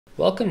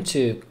Welcome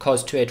to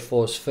COS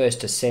 284's first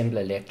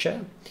assembler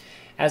lecture.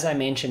 As I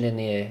mentioned in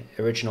the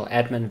original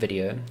admin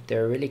video,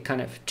 there are really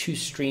kind of two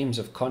streams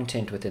of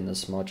content within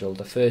this module.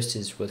 The first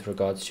is with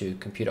regards to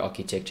computer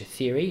architecture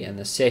theory, and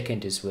the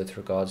second is with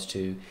regards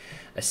to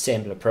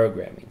assembler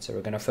programming. So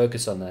we're going to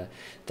focus on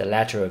the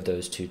latter of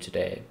those two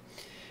today.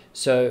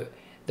 So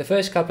the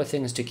first couple of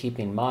things to keep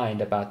in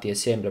mind about the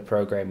assembler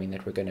programming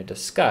that we're going to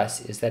discuss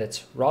is that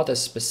it's rather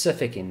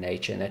specific in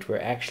nature, and that we're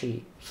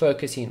actually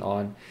focusing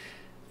on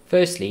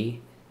firstly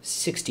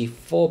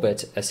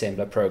 64-bit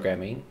assembler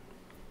programming,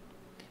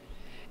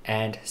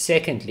 and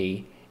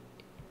secondly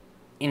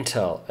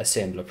Intel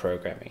assembler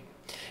programming.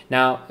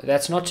 Now,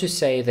 that's not to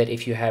say that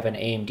if you have an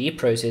AMD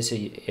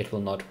processor it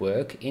will not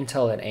work.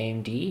 Intel and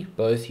AMD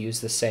both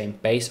use the same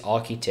base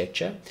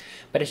architecture,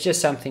 but it's just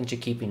something to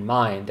keep in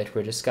mind that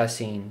we're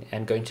discussing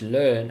and going to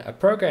learn a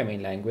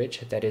programming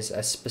language that is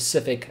a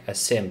specific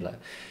assembler.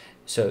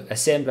 So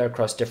assembler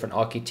across different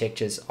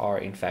architectures are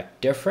in fact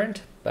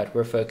different, but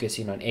we're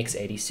focusing on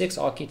x86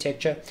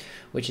 architecture,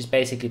 which is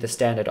basically the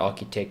standard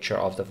architecture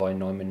of the von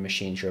Neumann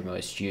machines you're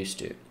most used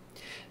to.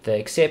 The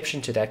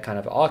exception to that kind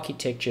of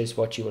architecture is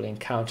what you will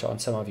encounter on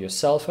some of your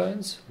cell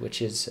phones,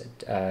 which is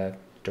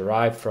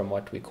derived from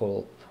what we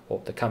call,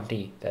 or the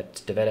company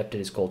that developed it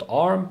is called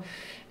ARM,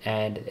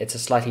 and it's a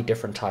slightly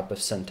different type of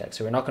syntax.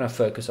 So we're not going to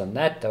focus on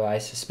that, though I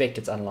suspect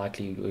it's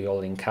unlikely we'll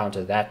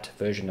encounter that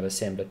version of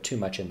assembler too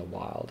much in the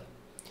wild.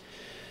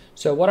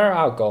 So what are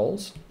our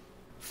goals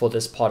for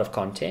this part of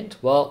content?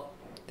 Well,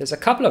 there's a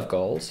couple of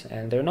goals,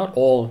 and they're not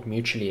all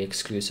mutually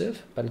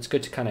exclusive, but it's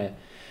good to kind of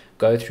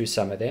go through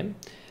some of them.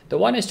 The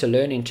one is to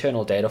learn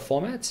internal data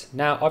formats.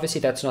 Now, obviously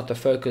that's not the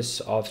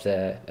focus of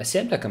the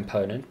assembler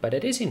component, but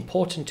it is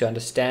important to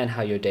understand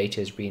how your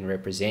data is being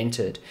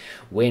represented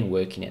when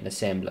working in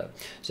assembler.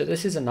 So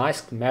this is a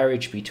nice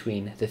marriage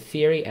between the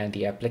theory and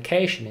the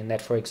application, in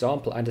that, for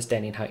example,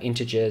 understanding how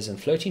integers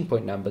and floating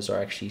point numbers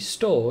are actually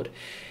stored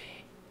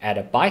at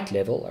a byte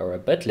level, or a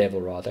bit level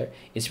rather,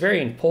 is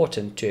very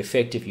important to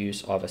effective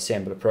use of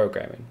assembler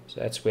programming. So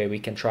that's where we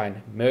can try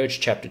and merge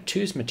chapter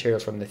 2's material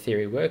from the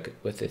theory work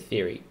with the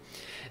theory.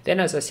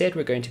 Then, as I said,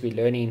 we're going to be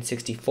learning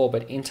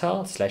 64-bit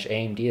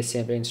Intel/AMD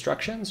assembler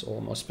instructions,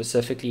 or more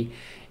specifically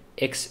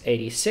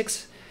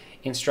x86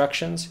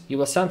 instructions. You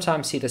will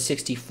sometimes see the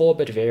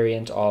 64-bit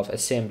variant of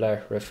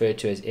assembler referred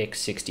to as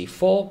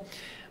x64,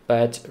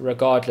 but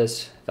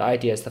regardless, the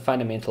idea is the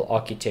fundamental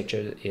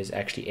architecture is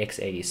actually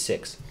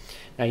x86.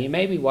 Now, you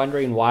may be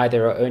wondering why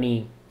there are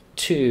only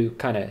two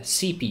kind of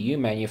CPU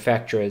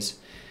manufacturers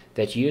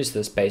that use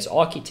this base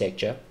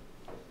architecture,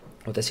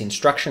 or this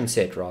instruction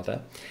set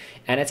rather,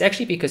 and it's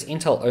actually because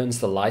Intel owns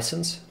the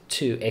license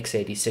to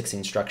x86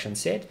 instruction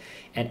set,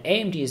 and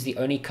AMD is the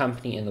only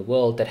company in the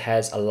world that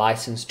has a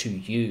license to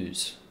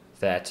use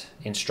that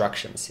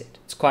instruction set.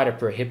 It's quite a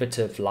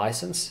prohibitive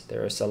license.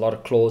 There is a lot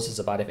of clauses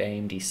about if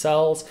AMD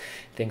sells,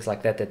 things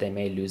like that, that they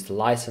may lose the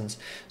license.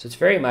 So it's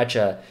very much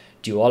a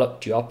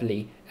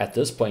duopoly at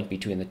this point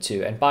between the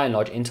two, and by and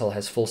large Intel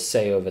has full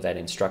say over that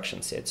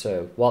instruction set.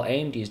 So while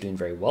AMD is doing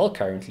very well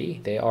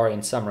currently, they are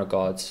in some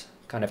regards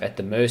kind of at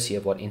the mercy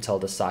of what Intel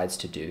decides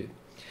to do.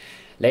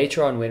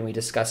 Later on, when we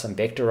discuss some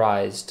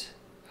vectorized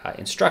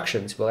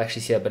instructions, we'll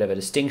actually see a bit of a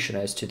distinction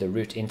as to the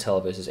route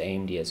Intel versus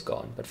AMD has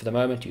gone, but for the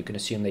moment you can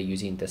assume they're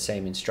using the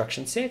same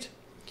instruction set.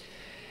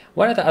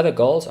 One of the other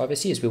goals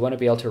obviously is we want to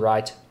be able to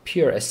write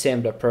pure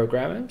assembler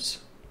programs.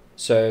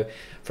 So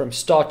from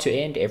start to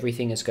end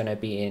everything is going to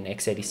be in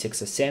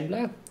x86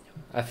 assembler.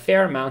 A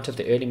fair amount of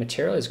the early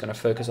material is going to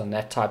focus on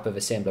that type of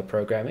assembler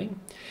programming,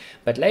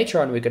 but later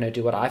on we're going to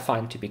do what I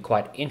find to be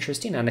quite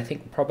interesting, and I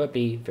think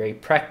probably very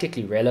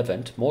practically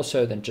relevant, more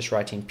so than just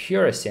writing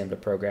pure assembler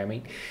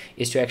programming,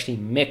 is to actually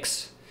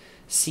mix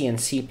C and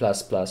C++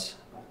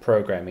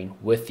 programming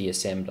with the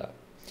assembler.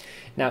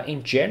 Now,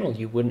 in general,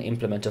 you wouldn't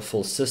implement a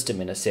full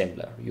system in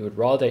assembler. You would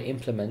rather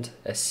implement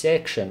a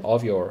section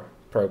of your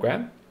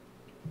program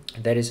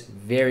that is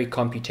very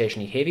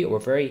computationally heavy or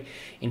very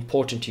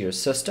important to your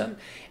system,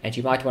 and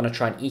you might want to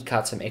try and eke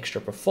out some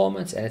extra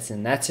performance, and it's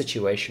in that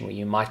situation where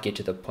you might get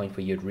to the point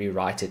where you'd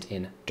rewrite it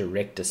in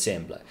direct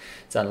assembler.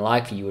 It's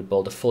unlikely you would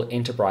build a full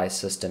enterprise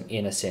system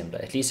in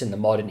assembler. At least in the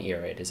modern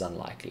era it is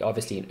unlikely.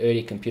 Obviously in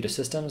early computer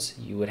systems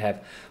you would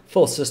have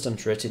full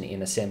systems written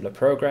in assembler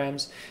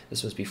programs.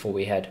 This was before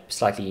we had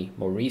slightly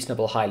more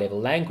reasonable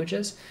high-level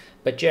languages,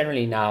 but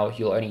generally now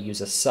you'll only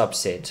use a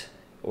subset,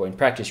 or in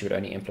practice you would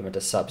only implement a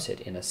subset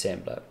in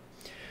assembler.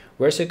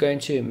 We're also going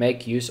to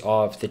make use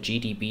of the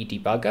GDB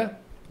debugger.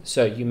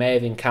 So you may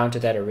have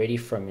encountered that already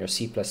from your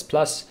C++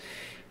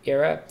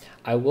 era.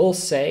 I will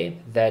say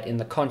that in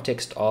the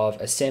context of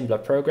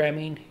assembler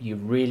programming, you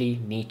really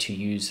need to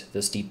use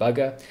this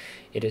debugger.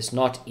 It is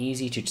not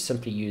easy to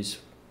simply use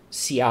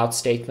cout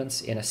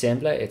statements in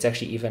assembler. It's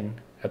actually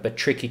even a bit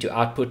tricky to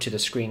output to the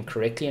screen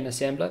correctly in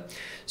assembler.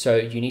 So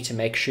you need to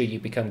make sure you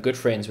become good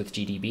friends with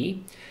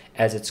GDB,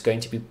 as it's going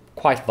to be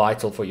quite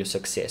vital for your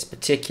success,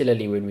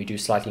 particularly when we do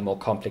slightly more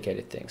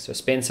complicated things. So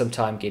spend some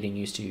time getting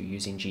used to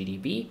using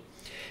GDB.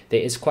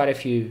 There is quite a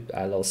few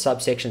little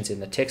subsections in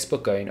the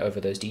textbook going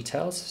over those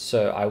details,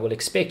 so I will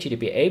expect you to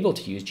be able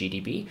to use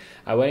GDB.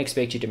 I won't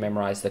expect you to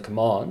memorize the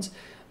commands,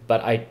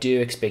 but I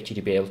do expect you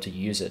to be able to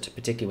use it,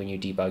 particularly when you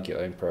debug your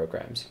own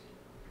programs.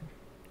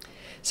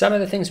 Some of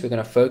the things we're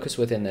going to focus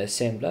with in the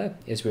assembler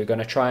is we're going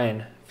to try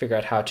and figure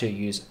out how to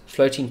use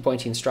floating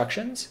point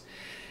instructions.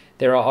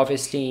 There are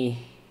obviously,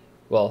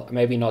 well,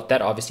 maybe not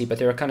that obviously, but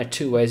there are kind of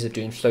two ways of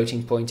doing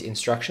floating point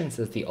instructions.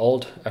 There's the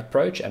old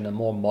approach and the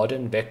more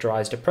modern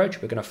vectorized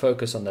approach. We're going to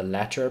focus on the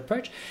latter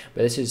approach,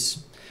 but this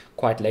is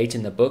quite late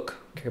in the book,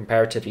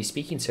 comparatively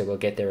speaking, so we'll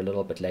get there a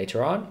little bit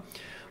later on.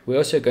 We're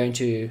also going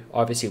to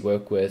obviously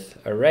work with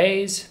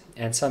arrays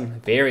and some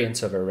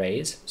variants of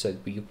arrays. So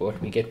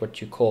we get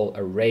what you call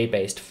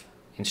array-based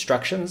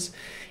instructions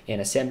in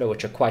assembler,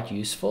 which are quite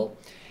useful.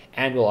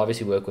 And we'll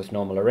obviously work with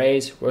normal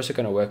arrays. We're also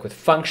going to work with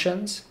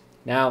functions.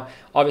 Now,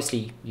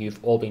 obviously,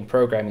 you've all been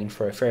programming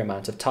for a fair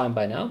amount of time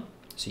by now.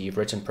 So you've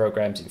written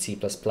programs in C++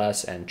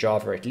 and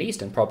Java at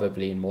least, and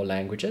probably in more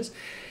languages.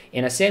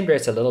 In assembler,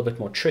 it's a little bit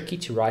more tricky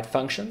to write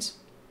functions.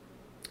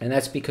 And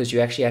that's because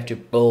you actually have to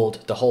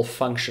build the whole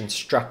function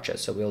structure.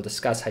 So we'll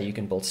discuss how you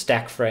can build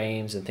stack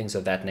frames and things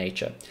of that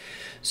nature.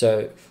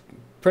 So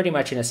pretty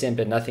much in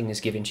assembler, nothing is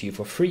given to you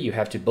for free. You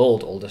have to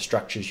build all the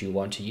structures you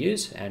want to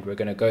use, and we're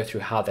going to go through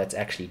how that's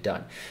actually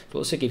done. It'll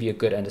also give you a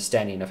good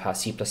understanding of how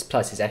C++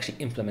 is actually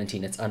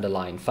implementing its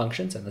underlying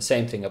functions, and the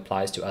same thing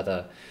applies to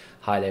other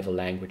high-level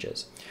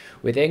languages.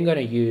 We're then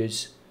going to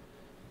use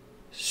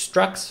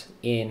structs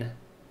in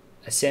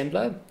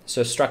assembler.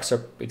 So structs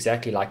are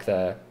exactly like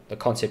the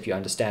concept you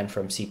understand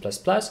from C++.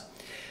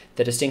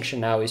 The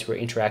distinction now is we're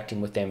interacting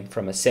with them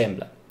from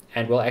assembler.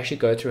 And we'll actually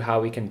go through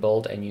how we can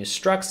build and use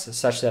structs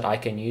such that I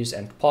can use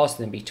and pass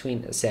them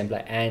between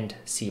assembler and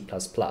C++.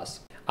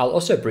 I'll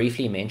also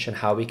briefly mention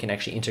how we can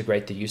actually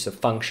integrate the use of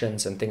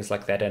functions and things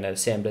like that at an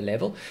assembler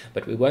level,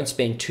 but we won't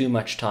spend too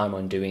much time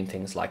on doing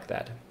things like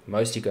that.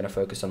 Mostly going to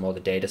focus on more the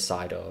data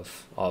side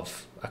of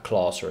a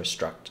class or a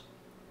struct.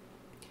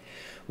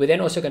 We're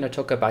then also going to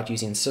talk about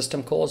using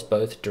system calls,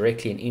 both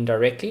directly and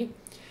indirectly.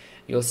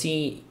 You'll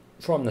see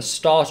from the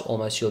start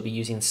almost you'll be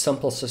using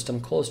simple system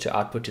calls to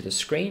output to the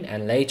screen,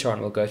 and later on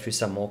we'll go through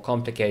some more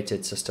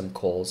complicated system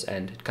calls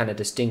and kind of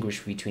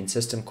distinguish between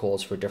system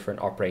calls for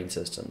different operating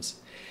systems.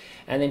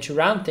 And then to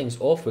round things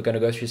off, we're going to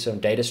go through some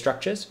data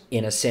structures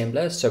in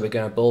assembler. So we're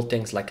going to build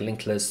things like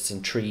linked lists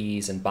and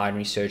trees and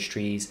binary search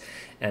trees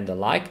and the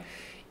like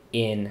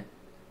in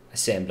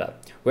assembler.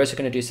 We're also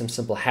going to do some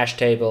simple hash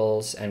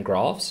tables and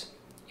graphs.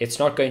 It's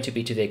not going to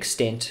be to the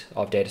extent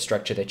of data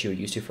structure that you're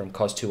used to from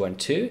COS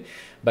 212,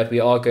 but we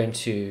are going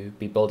to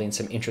be building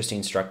some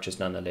interesting structures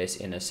nonetheless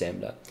in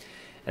assembler.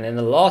 And then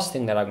the last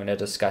thing that I'm going to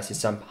discuss is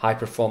some high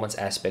performance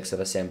aspects of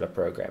assembler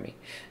programming.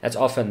 That's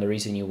often the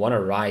reason you want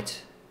to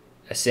write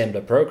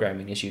assembler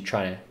programming, is you're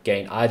trying to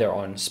gain either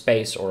on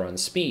space or on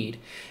speed,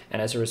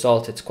 and as a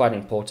result it's quite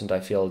important,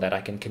 I feel, that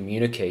I can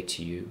communicate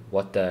to you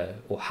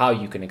how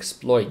you can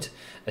exploit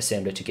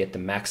assembler to get the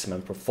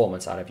maximum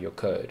performance out of your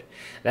code.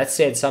 That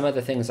said, some of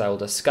the things I will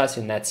discuss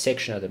in that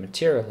section of the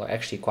material are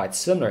actually quite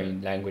similar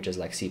in languages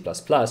like C++,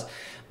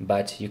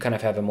 but you kind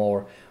of have a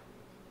more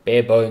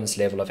bare bones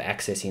level of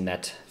accessing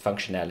that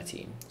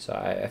functionality. So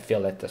I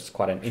feel that that's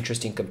quite an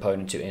interesting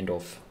component to end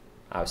off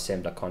our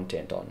assembler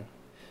content on.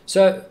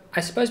 So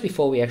I suppose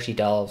before we actually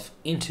delve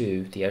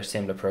into the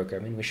assembler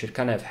programming, we should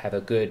kind of have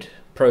a good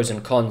pros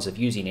and cons of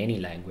using any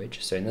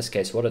language. So in this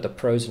case, what are the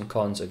pros and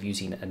cons of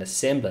using an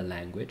assembler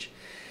language?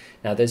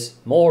 Now there's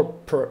more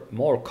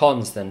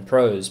cons than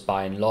pros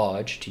by and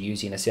large to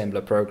using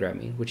assembler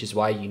programming, which is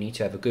why you need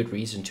to have a good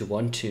reason to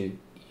want to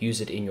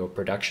use it in your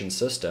production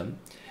system.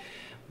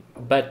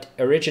 But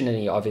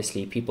originally,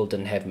 obviously, people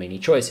didn't have many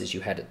choices.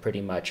 You had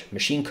pretty much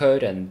machine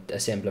code, and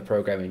assembler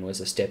programming was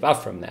a step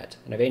up from that.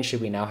 And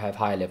eventually we now have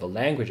higher level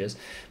languages,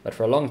 but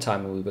for a long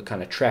time we were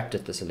kind of trapped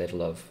at this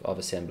level of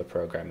assembler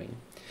programming.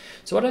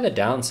 So what are the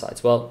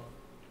downsides? Well,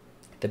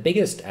 the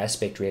biggest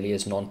aspect really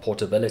is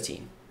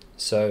non-portability.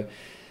 So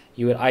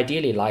you would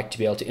ideally like to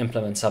be able to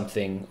implement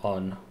something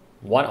on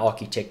one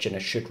architecture and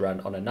it should run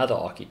on another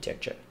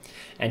architecture.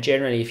 And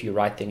generally, if you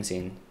write things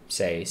in,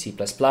 say, C++,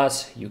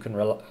 you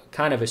can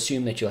kind of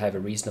assume that you'll have a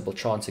reasonable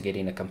chance of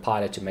getting a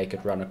compiler to make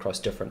it run across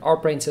different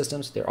operating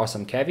systems. There are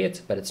some caveats,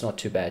 but it's not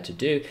too bad to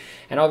do.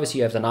 And obviously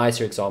you have the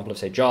nicer example of,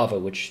 say, Java,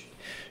 which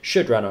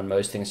should run on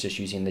most things just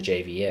using the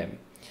JVM.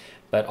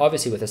 But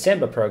obviously with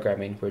assembler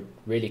programming, we're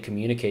really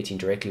communicating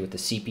directly with the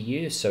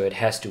CPU, so it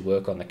has to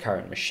work on the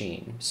current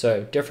machine.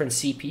 So different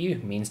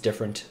CPU means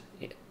different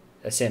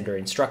assembler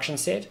instruction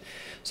set.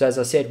 So as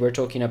I said, we're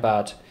talking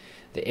about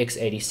the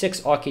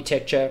x86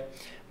 architecture,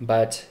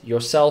 but your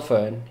cell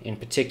phone in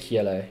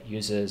particular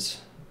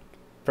uses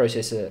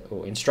processor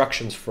or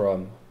instructions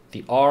from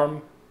the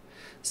ARM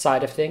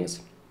side of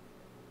things.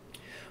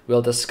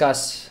 We'll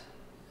discuss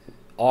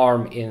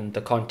ARM in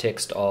the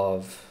context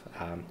of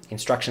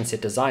instruction set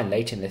design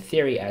later in the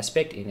theory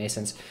aspect. In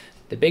essence,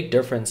 the big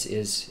difference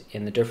is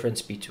in the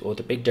difference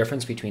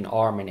between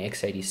ARM and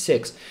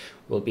x86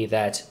 will be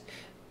that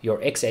your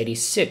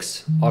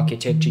x86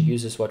 architecture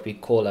uses what we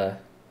call a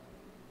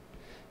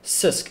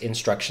CISC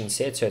instruction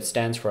set, so it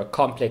stands for a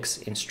complex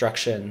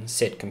instruction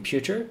set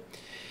computer,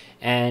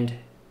 and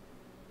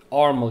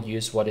ARM will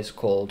use what is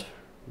called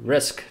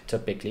RISC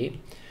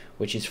typically,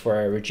 which is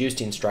for a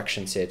reduced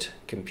instruction set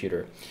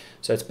computer.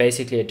 So it's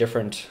basically a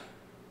different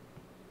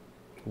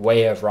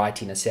way of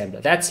writing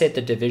assembler. That said,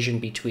 the division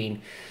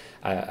between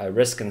a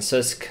RISC and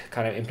CISC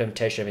kind of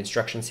implementation of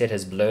instruction set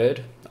has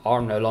blurred.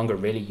 ARM no longer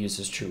really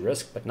uses true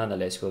RISC, but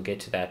nonetheless we'll get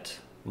to that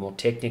more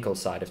technical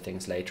side of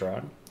things later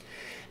on.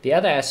 The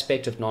other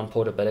aspect of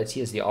non-portability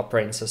is the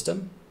operating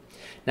system.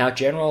 Now,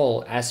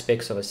 general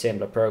aspects of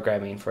assembler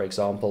programming, for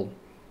example,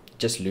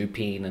 just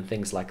looping and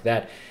things like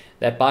that,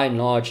 that by and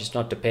large is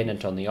not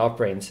dependent on the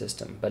operating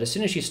system. But as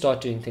soon as you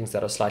start doing things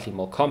that are slightly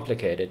more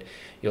complicated,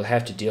 you'll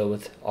have to deal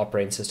with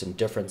operating system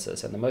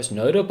differences. And the most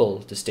notable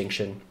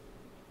distinction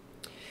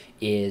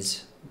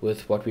is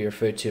with what we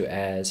refer to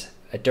as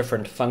a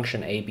different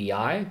function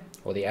ABI,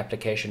 or the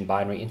application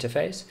binary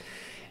interface.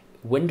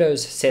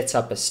 Windows sets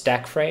up a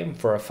stack frame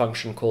for a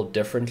function call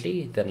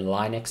differently than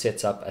Linux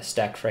sets up a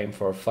stack frame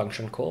for a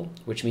function call,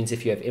 which means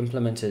if you have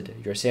implemented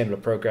your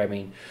assembler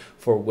programming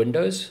for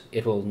Windows,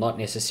 it will not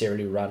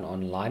necessarily run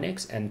on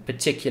Linux, and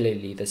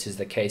particularly this is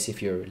the case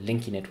if you're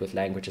linking it with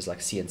languages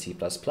like C and C++.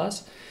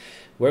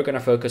 We're going to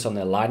focus on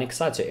the Linux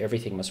side, so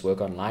everything must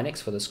work on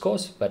Linux for this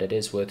course, but it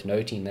is worth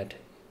noting that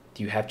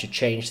you have to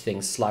change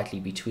things slightly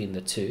between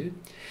the two.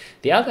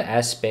 The other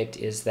aspect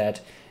is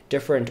that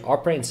different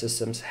operating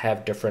systems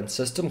have different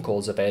system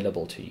calls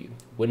available to you.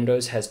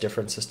 Windows has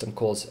different system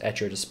calls at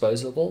your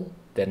disposal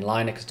than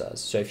Linux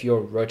does. So if you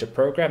wrote a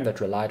program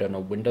that relied on a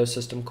Windows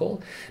system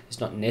call,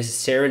 it's not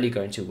necessarily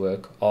going to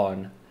work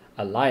on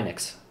a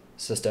Linux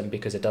system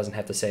because it doesn't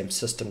have the same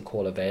system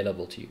call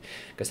available to you,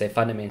 because they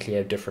fundamentally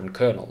have different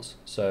kernels.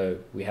 So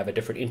we have a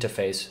different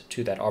interface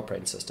to that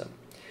operating system.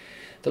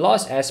 The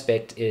last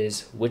aspect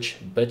is which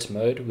bit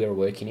mode we're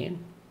working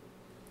in.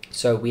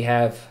 So we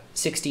have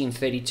 16,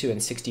 32,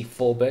 and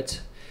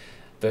 64-bit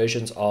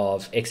versions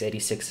of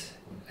x86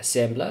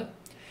 assembler.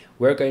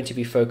 We're going to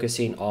be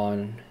focusing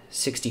on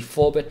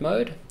 64-bit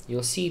mode.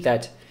 You'll see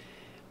that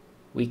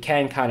we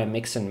can kind of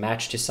mix and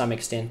match to some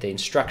extent the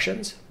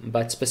instructions,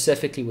 but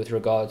specifically with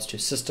regards to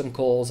system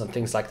calls and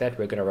things like that,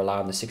 we're going to rely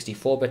on the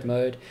 64-bit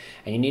mode,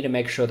 and you need to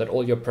make sure that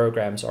all your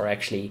programs are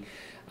actually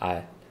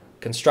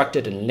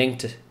constructed and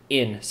linked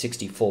in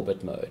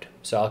 64-bit mode.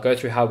 So I'll go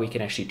through how we can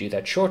actually do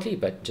that shortly,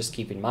 but just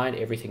keep in mind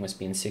everything must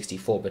be in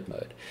 64-bit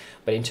mode.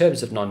 But in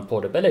terms of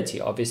non-portability,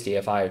 obviously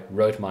if I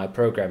wrote my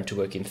program to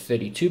work in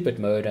 32-bit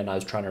mode and I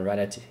was trying to run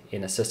it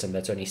in a system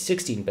that's only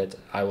 16-bit,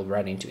 I will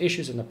run into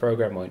issues in the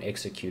program, won't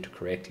execute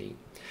correctly.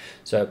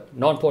 So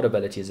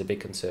non-portability is a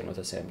big concern with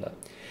assembler.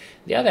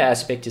 The other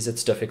aspect is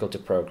it's difficult to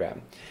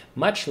program.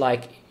 Much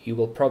like you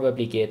will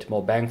probably get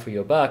more bang for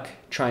your buck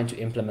trying to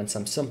implement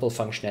some simple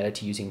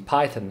functionality using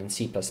Python than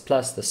C++,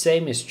 the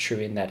same is true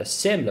in that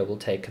assembler will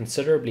take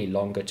considerably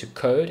longer to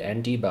code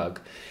and debug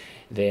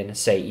than,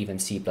 say, even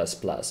C++.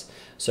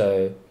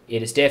 So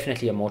it is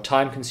definitely a more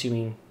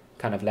time-consuming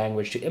kind of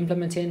language to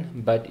implement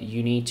in, but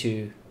you need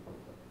to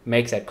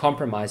make that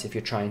compromise if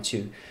you're trying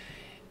to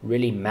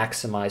really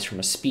maximize from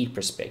a speed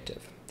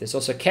perspective. There's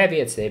also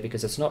caveats there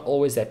because it's not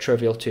always that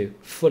trivial to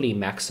fully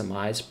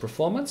maximize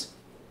performance,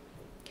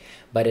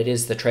 but it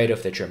is the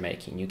trade-off that you're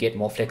making. You get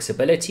more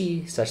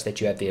flexibility such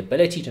that you have the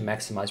ability to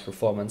maximize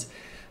performance.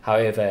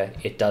 However,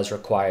 it does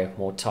require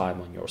more time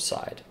on your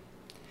side.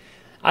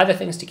 Other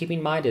things to keep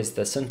in mind is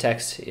the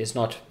syntax is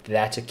not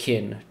that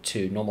akin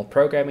to normal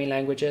programming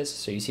languages.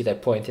 So you see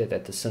that point there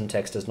that the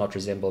syntax does not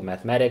resemble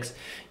mathematics.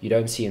 You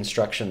don't see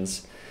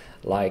instructions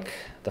like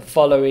the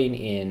following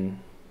in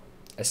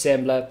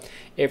assembler.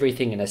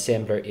 Everything in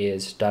assembler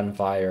is done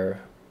via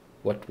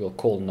what we'll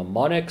call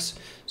mnemonics.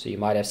 So you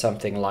might have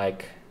something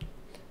like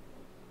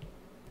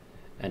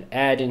an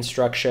add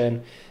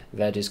instruction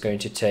that is going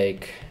to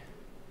take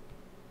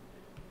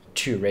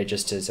 2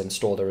 registers and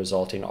store the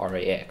result in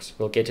RAX.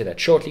 We'll get to that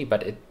shortly,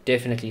 but it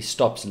definitely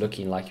stops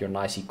looking like your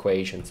nice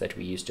equations that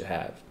we used to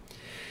have.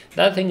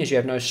 The other thing is you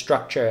have no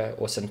structure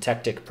or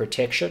syntactic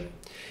protection.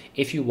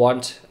 If you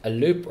want a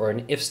loop or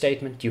an if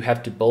statement, you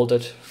have to build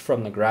it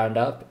from the ground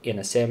up in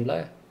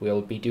assembler.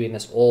 We'll be doing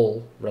this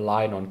all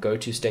relying on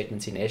goto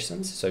statements in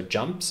essence, so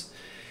jumps.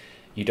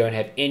 You don't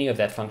have any of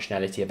that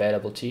functionality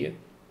available to you.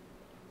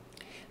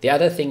 The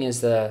other thing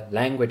is the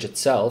language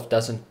itself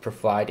doesn't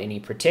provide any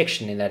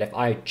protection in that if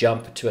I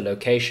jump to a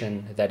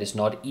location that is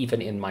not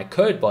even in my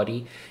code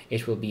body,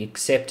 it will be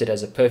accepted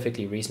as a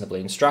perfectly reasonable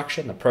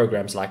instruction. The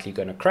program's likely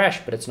going to crash,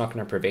 but it's not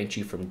going to prevent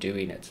you from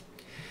doing it.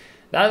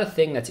 The other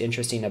thing that's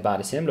interesting about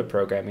assembler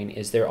programming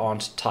is there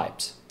aren't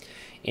types.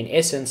 In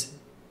essence,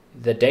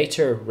 the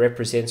data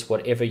represents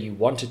whatever you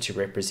want it to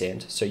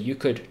represent. So you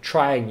could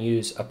try and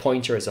use a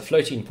pointer as a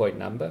floating point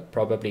number,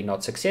 probably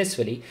not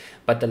successfully,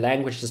 but the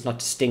language does not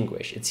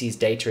distinguish. It sees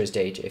data as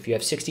data. If you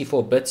have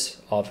 64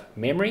 bits of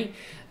memory,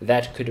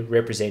 that could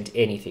represent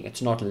anything.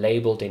 It's not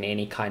labeled in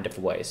any kind of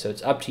way. So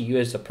it's up to you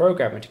as the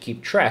programmer to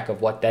keep track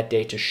of what that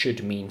data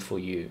should mean for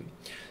you.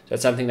 So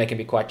it's something that can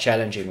be quite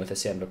challenging with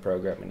assembler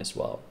programming as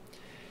well.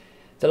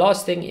 The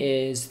last thing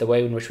is the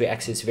way in which we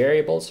access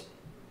variables.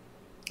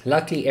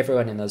 Luckily,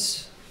 everyone in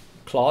this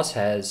class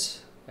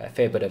has a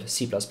fair bit of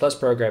C++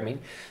 programming,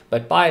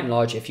 but by and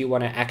large, if you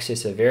want to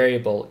access a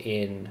variable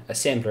in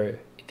assembler,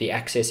 the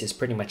access is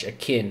pretty much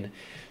akin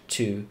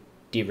to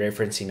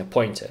dereferencing a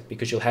pointer,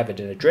 because you'll have an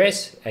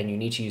address and you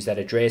need to use that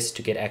address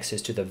to get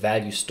access to the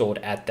value stored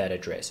at that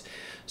address.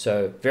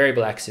 So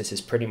variable access is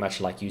pretty much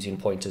like using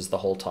pointers the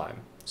whole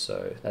time.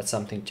 So that's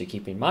something to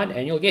keep in mind,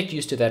 and you'll get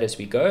used to that as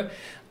we go.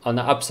 On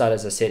the upside,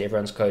 as I said,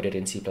 everyone's coded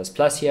in C++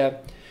 here,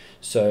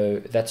 so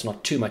that's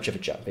not too much of a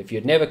jump. If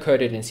you'd never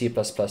coded in C++,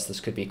 this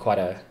could be quite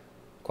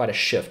a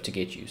shift to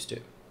get used to.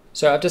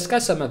 So I've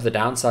discussed some of the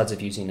downsides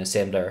of using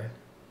assembler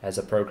as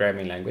a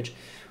programming language,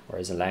 or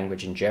as a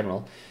language in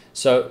general.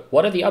 So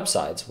what are the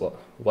upsides?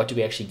 What do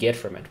we actually get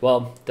from it?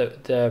 Well,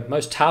 the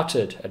most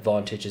touted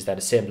advantage is that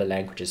assembler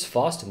language is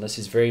fast, and this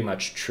is very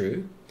much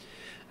true.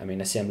 I mean,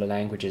 assembler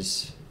language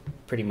is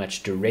pretty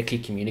much directly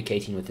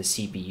communicating with the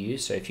CPU,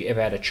 so if you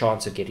ever had a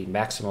chance of getting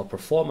maximal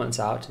performance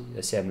out,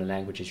 assembler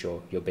language is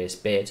your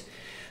best bet.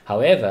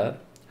 However,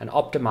 an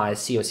optimized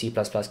C or C++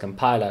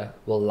 compiler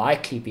will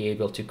likely be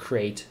able to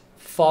create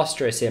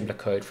faster assembler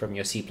code from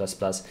your C++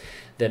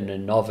 than a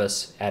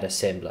novice at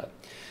assembler.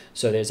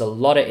 So there's a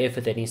lot of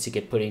effort that needs to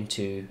get put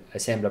into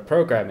assembler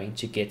programming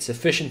to get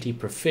sufficiently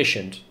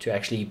proficient to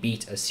actually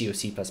beat a C or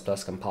C++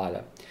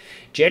 compiler.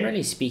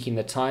 Generally speaking,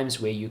 the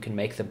times where you can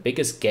make the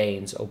biggest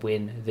gains are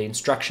when the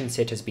instruction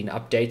set has been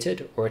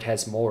updated, or it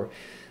has more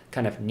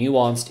kind of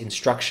nuanced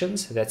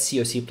instructions that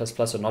C or C++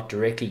 are not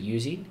directly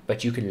using,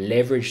 but you can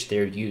leverage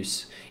their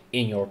use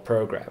in your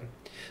program.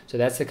 So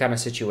that's the kind of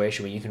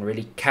situation where you can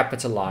really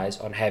capitalize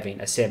on having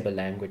assembler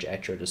language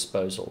at your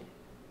disposal.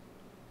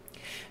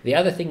 The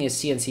other thing is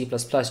C and C++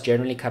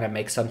 generally kind of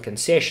make some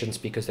concessions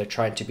because they're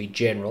trying to be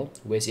general,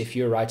 whereas if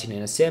you're writing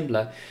in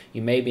assembler,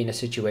 you may be in a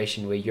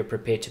situation where you're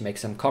prepared to make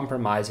some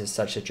compromises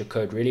such that your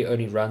code really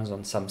only runs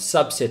on some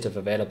subset of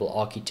available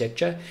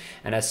architecture,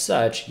 and as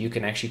such, you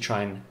can actually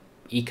try and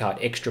eke out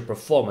extra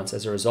performance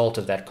as a result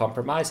of that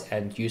compromise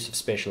and use of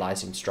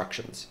specialized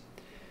instructions.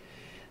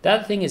 The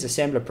other thing is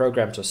assembler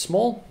programs are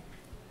small.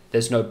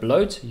 There's no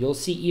bloat. You'll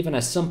see even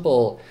a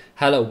simple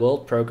hello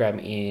world program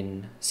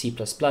in C++,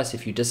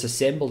 if you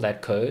disassemble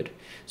that code,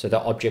 so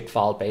the object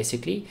file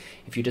basically,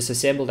 if you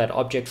disassemble that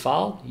object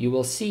file, you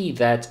will see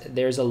that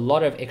there's a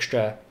lot of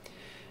extra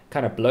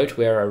kind of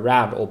bloatware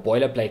around, or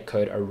boilerplate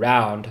code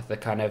around the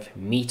kind of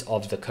meat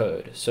of the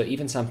code. So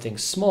even something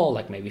small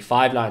like maybe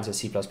 5 lines of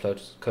C++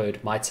 code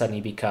might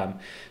suddenly become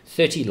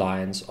 30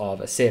 lines of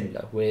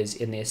assembler, whereas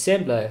in the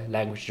assembler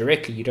language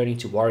directly, you don't need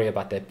to worry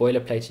about that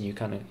boilerplate, and you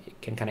can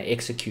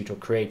execute or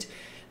create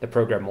the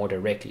program more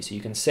directly, so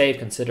you can save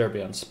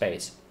considerably on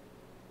space.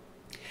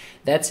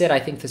 That said, I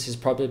think this is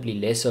probably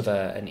less of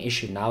an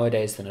issue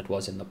nowadays than it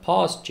was in the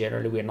past.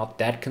 Generally, we're not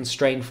that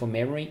constrained for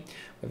memory.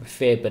 We have a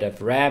fair bit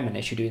of RAM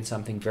unless you're doing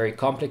something very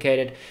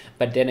complicated.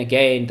 But then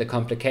again, the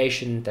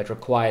complication that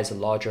requires a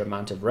larger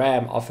amount of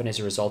RAM often is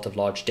a result of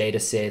large data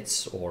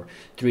sets or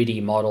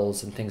 3D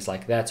models and things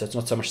like that. So it's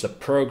not so much the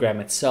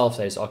program itself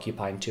that is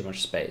occupying too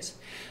much space.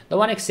 The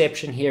one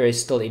exception here is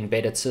still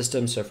embedded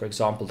systems. So for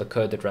example, the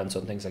code that runs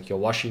on things like your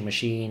washing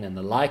machine and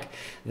the like,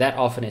 that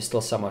often is still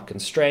somewhat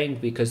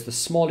constrained, because the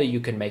smaller you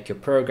can make your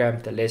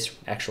program, the less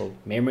actual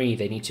memory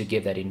they need to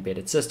give that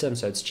embedded system,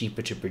 so it's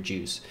cheaper to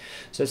produce.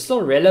 So it's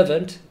still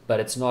relevant, but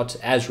it's not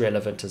as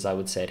relevant as I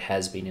would say it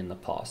has been in the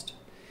past.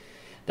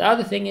 The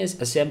other thing is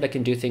assembler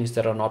can do things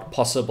that are not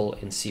possible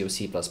in C or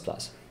C++.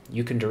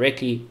 You can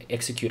directly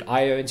execute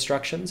I/O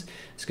instructions.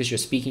 It's because you're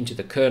speaking to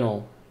the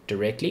kernel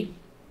directly.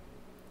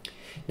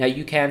 Now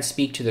you can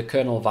speak to the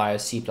kernel via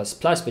C++,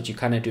 but you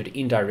kind of do it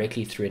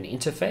indirectly through an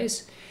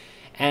interface.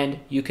 And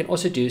you can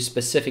also do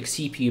specific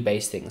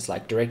CPU-based things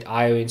like direct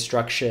I/O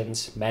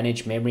instructions,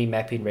 manage memory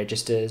mapping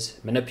registers,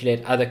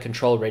 manipulate other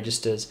control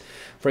registers.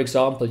 For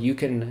example, you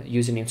can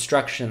use an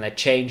instruction that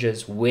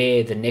changes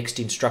where the next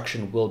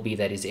instruction will be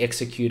that is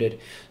executed.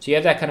 So you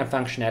have that kind of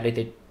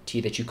functionality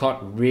that you can't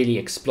really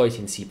exploit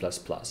in C++.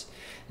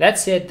 That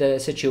said, the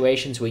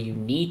situations where you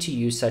need to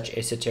use such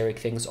esoteric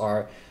things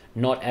are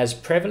not as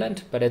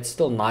prevalent, but it's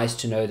still nice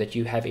to know that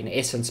you have in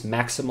essence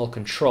maximal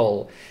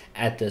control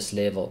at this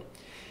level.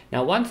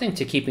 Now, one thing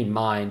to keep in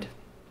mind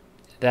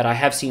that I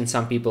have seen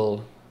some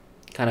people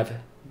kind of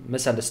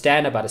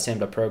misunderstand about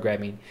assembler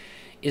programming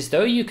is,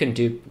 though you can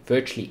do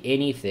virtually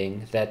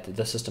anything that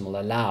the system will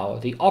allow,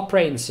 the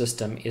operating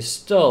system is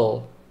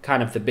still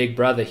kind of the big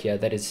brother here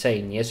that is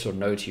saying yes or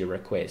no to your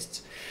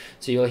requests.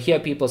 So you'll hear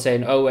people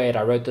saying, oh wait,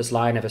 I wrote this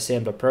line of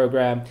assembler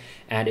program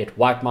and it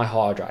wiped my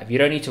hard drive. You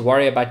don't need to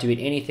worry about doing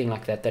anything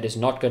like that. That is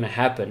not going to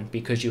happen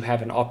because you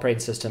have an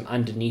operating system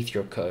underneath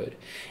your code.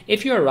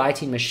 If you're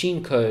writing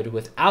machine code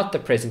without the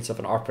presence of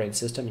an operating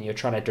system and you're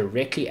trying to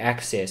directly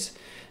access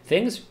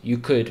things, you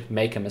could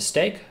make a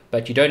mistake,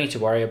 but you don't need to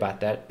worry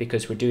about that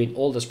because we're doing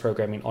all this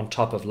programming on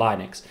top of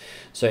Linux.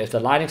 So if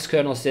the Linux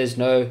kernel says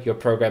no, your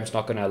program's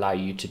not going to allow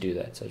you to do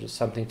that. So just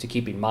something to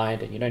keep in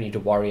mind, and you don't need to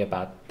worry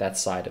about that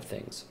side of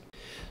things.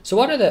 So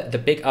what are the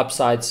big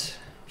upsides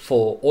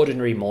for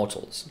ordinary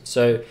mortals?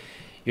 So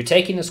you're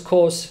taking this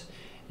course,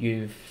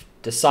 you've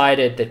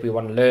decided that we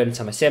want to learn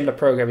some assembler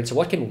programming. So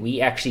what can we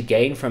actually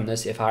gain from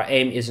this if our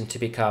aim isn't to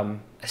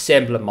become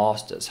assembler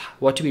masters?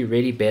 What do we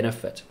really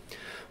benefit?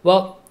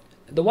 Well,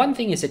 the one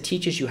thing is it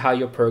teaches you how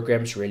your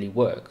programs really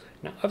work.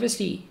 Now,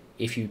 obviously,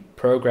 if you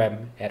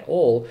program at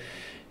all,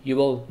 you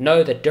will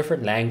know that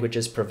different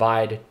languages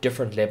provide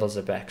different levels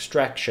of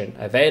abstraction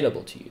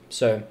available to you.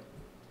 So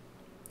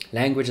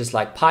languages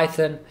like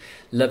Python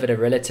live at a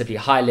relatively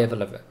high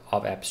level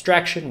of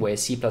abstraction, where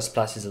C++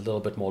 is a little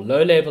bit more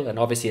low level, and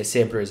obviously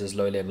assembler is as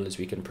low level as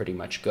we can pretty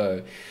much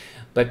go.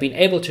 But being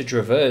able to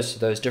traverse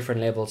those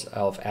different levels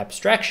of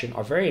abstraction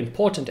are very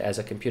important as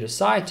a computer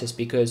scientist,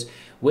 because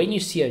when you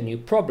see a new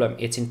problem,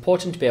 it's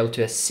important to be able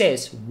to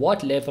assess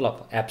what level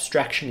of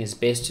abstraction is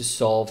best to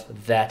solve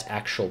that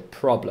actual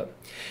problem.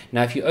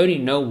 Now, if you only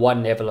know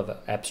one level of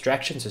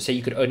abstraction, so say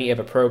you could only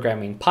ever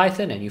program in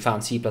Python and you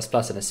found C++ and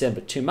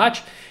assembler too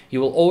much, you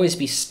will always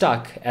be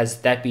stuck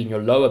as that being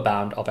your lower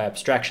bound of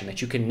abstraction,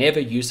 that you can never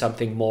use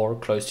something more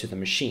close to the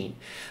machine.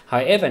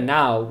 However,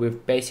 now we're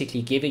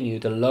basically giving you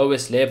the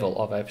lowest level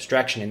of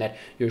abstraction, in that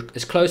you're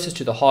as closest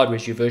to the hardware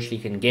as you virtually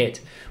can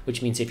get,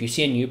 which means if you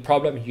see a new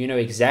problem, you know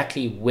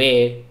exactly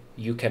where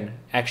you can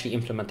actually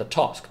implement the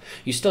task.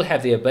 You still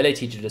have the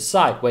ability to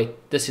decide,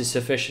 wait, this is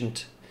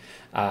sufficiently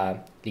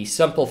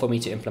simple for me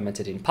to implement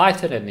it in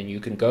Python, and then you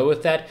can go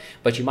with that.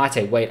 But you might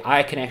say, wait,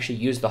 I can actually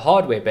use the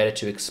hardware better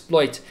to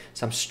exploit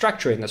some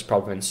structure in this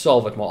problem and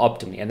solve it more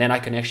optimally, and then I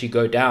can actually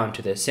go down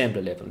to the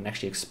assembler level and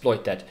actually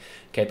exploit that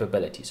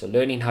capability. So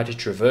learning how to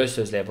traverse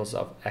those levels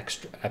of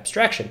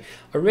abstraction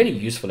are really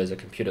useful as a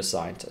computer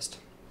scientist.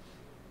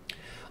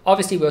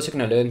 Obviously, we're also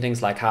going to learn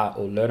things like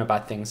learn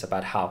about things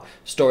about how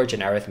storage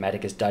and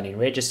arithmetic is done in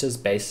registers.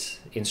 Base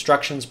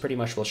instructions pretty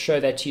much will show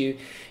that to you.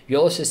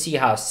 You'll also see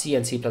how C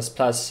and C++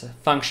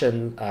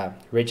 function,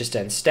 register,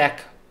 and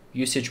stack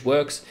usage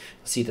works.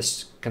 You'll see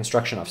the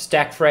construction of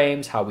stack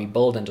frames, how we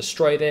build and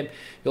destroy them.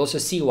 You'll also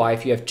see why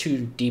if you have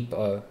too deep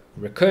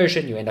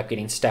recursion, you end up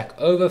getting stack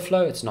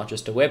overflow. It's not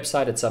just a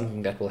website, it's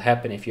something that will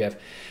happen if you have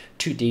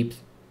too deep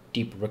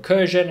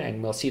recursion,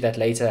 and we'll see that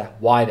later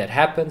why that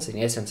happens. In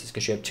essence, it's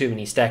because you have too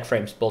many stack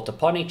frames built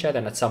upon each other,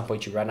 and at some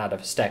point you run out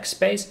of stack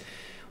space,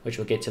 which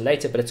we'll get to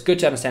later. But it's good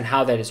to understand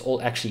how that is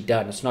all actually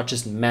done. It's not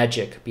just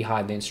magic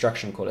behind the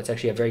instruction call. It's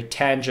actually a very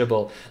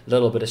tangible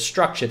little bit of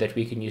structure that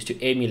we can use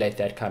to emulate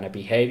that kind of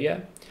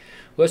behavior.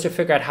 We also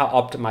figure out how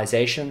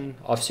optimization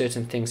of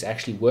certain things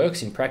actually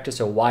works in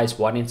practice, or why is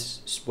one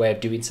way of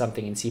doing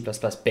something in C++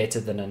 better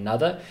than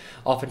another.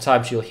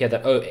 Oftentimes you'll hear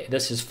that, oh,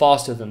 this is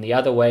faster than the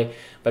other way,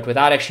 but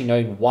without actually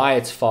knowing why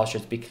it's faster,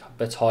 it's a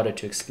bit harder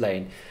to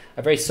explain.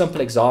 A very simple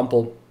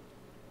example,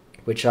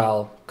 which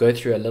I'll go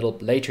through a little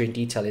later in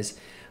detail, is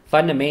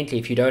fundamentally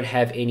if you don't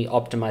have any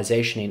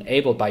optimization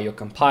enabled by your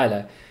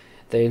compiler,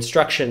 the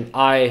instruction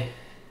I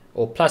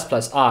or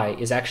 ++I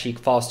is actually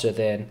faster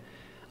than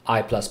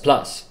I++.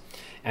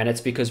 And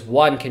it's because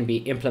one can be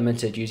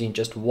implemented using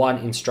just one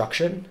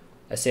instruction,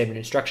 assembly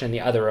instruction, and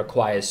the other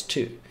requires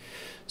two.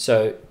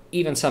 So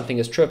even something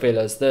as trivial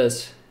as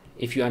this,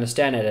 if you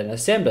understand it at an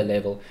assembler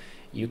level,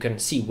 you can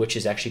see which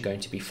is actually going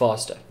to be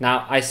faster.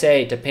 Now, I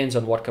say it depends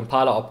on what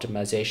compiler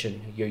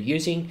optimization you're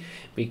using,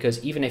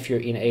 because even if you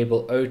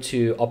enable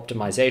O2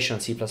 optimization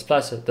on C++,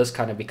 this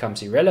kind of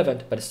becomes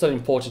irrelevant, but it's still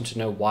important to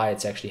know why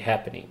it's actually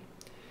happening.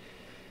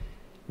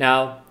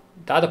 Now,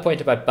 the other point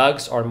about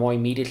bugs are more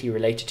immediately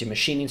related to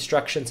machine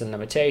instructions and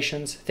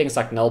limitations. Things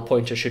like null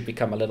pointer should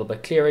become a little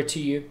bit clearer to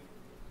you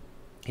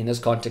in this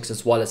context,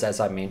 as well as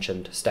I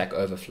mentioned, stack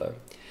overflow.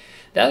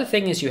 The other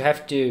thing is you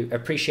have to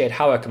appreciate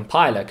how a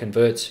compiler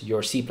converts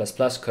your C++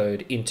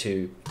 code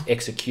into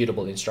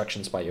executable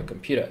instructions by your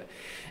computer.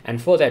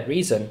 And for that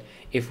reason,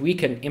 if we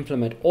can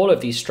implement all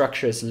of these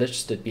structures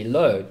listed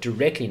below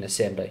directly in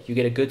assembler, you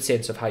get a good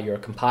sense of how your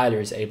compiler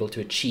is able to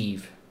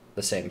achieve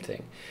the same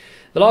thing.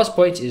 The last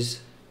point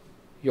is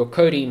your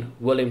coding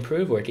will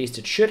improve, or at least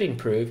it should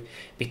improve,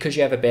 because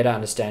you have a better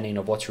understanding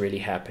of what's really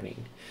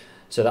happening.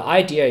 So the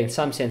idea in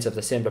some sense of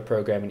assembler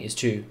programming is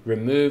to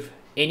remove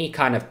any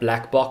kind of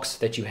black box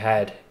that you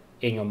had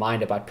in your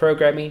mind about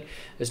programming.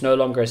 There's no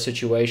longer a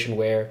situation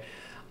where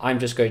I'm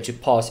just going to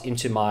pass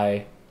into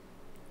my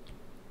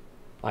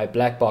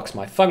black box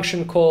my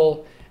function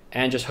call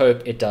and just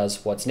hope it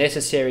does what's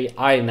necessary.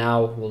 I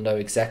now will know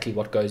exactly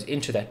what goes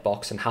into that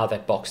box and how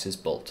that box is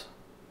built.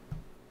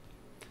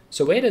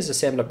 So where does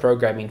assembler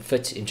programming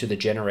fit into the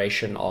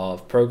generation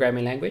of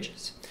programming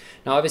languages?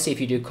 Now, obviously,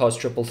 if you do COS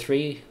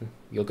 333,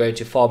 you'll go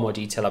into far more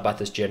detail about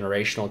this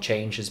generational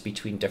changes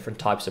between different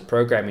types of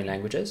programming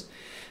languages.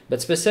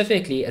 But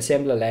specifically,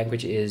 assembler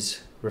language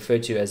is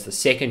referred to as the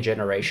second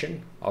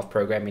generation of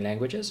programming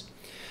languages.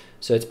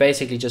 So it's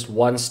basically just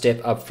one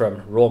step up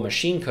from raw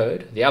machine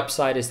code. The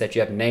upside is that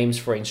you have names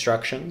for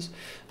instructions.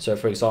 So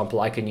for example,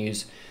 I can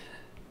use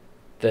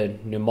the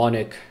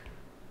mnemonic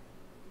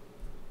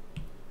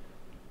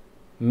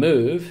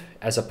move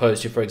as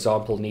opposed to, for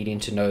example, needing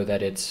to know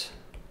that it's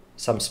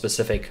some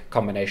specific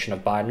combination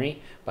of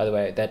binary. By the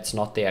way, that's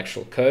not the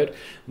actual code,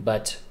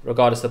 but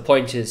regardless, the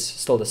point is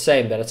still the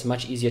same, that it's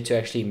much easier to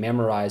actually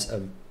memorize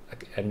a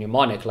a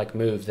mnemonic like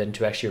move than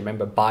to actually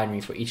remember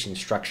binary for each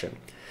instruction.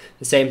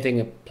 The same thing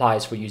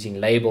applies for using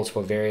labels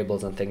for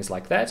variables and things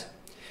like that.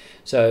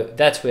 So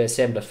that's where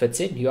assembler fits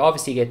in. You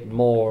obviously get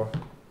more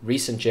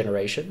recent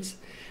generations.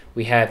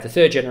 We have the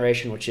third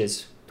generation, which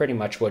is pretty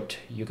much what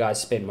you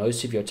guys spend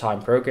most of your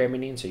time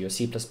programming in. So your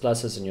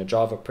C++s and your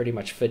Java pretty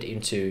much fit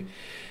into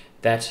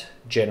that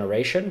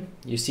generation.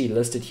 You see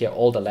listed here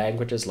all the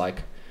languages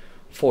like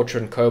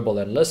Fortran,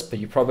 COBOL, and Lisp, but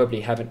you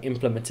probably haven't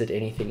implemented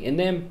anything in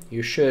them.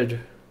 You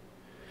should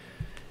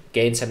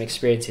gain some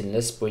experience in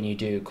Lisp when you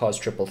do COS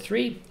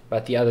 333,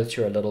 but the other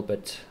two are a little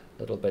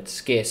bit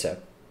scarcer.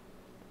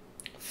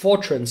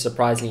 Fortran,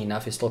 surprisingly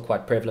enough, is still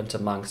quite prevalent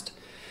amongst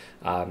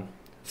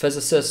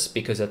physicists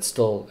because it's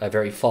still a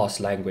very fast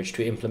language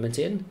to implement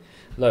in.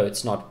 Though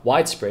it's not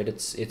widespread,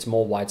 it's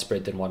more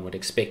widespread than one would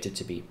expect it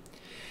to be.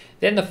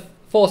 Then the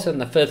fourth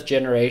and the fifth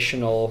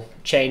generational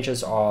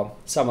changes are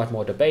somewhat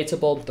more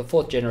debatable. The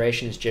fourth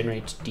generation is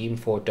generally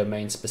deemed for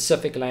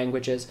domain-specific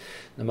languages.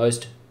 The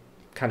most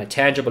kind of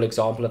tangible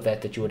example of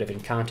that you would have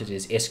encountered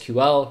is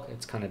SQL.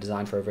 It's kind of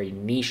designed for a very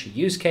niche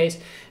use case,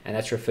 and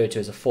that's referred to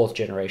as a fourth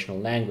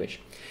generational language.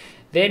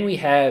 Then we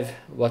have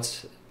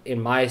what's,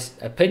 in my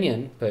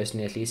opinion,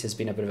 personally at least, has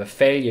been a bit of a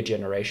failure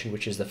generation,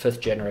 which is the fifth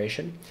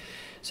generation.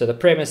 So the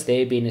premise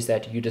there being is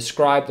that you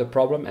describe the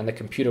problem and the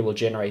computer will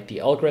generate the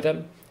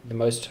algorithm. The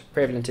most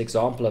prevalent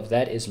example of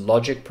that is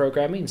logic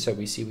programming. So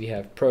we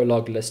have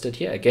Prolog listed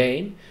here.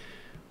 Again,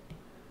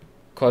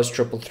 COS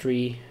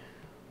 333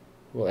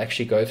 will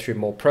actually go through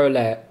more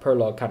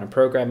Prolog kind of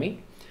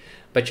programming.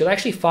 But you'll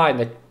actually find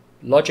that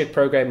logic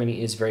programming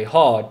is very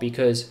hard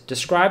because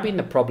describing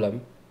the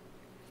problem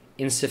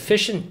in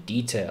sufficient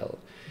detail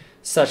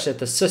such that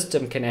the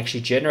system can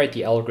actually generate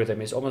the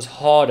algorithm is almost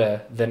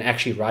harder than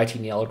actually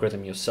writing the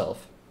algorithm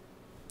yourself.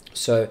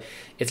 So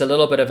it's a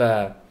little bit of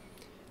a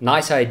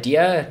nice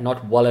idea,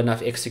 not well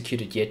enough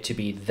executed yet to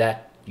be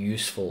that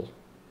useful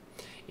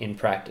in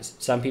practice.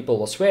 Some people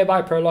will swear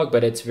by Prolog,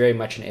 but it's very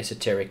much an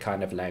esoteric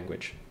kind of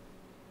language.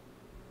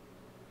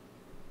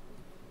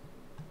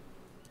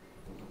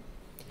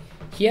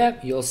 Here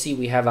you'll see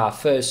we have our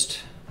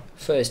first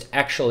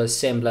actual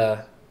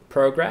assembler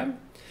program.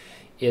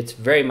 It's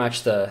very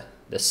much the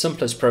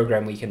simplest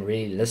program we can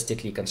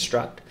realistically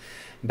construct.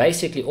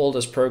 Basically all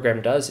this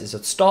program does is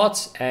it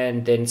starts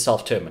and then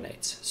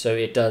self-terminates. So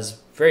it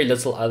does very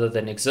little other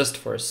than exist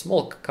for a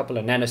small couple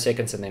of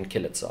nanoseconds and then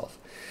kill itself.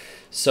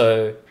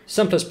 So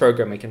simplest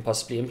program we can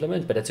possibly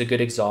implement, but it's a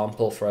good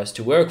example for us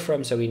to work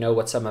from so we know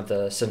what some of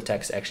the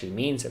syntax actually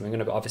means, and we're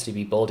going to obviously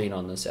be building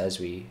on this as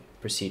we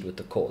proceed with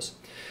the course.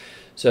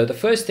 So the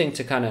first thing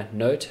to kind of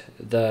note,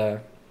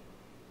 the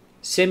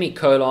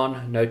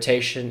semicolon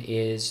notation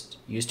is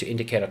used to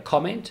indicate a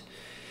comment,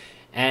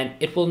 and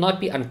it will not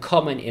be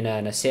uncommon in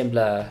an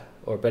assembler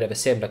or a bit of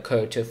assembler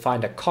code to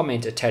find a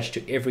comment attached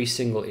to every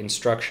single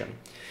instruction.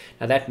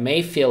 Now that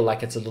may feel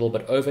like it's a little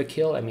bit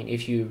overkill. I mean,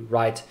 if you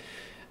write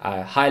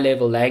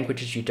high-level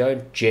languages, you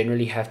don't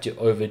generally have to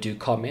overdo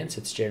comments.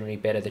 It's generally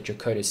better that your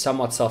code is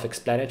somewhat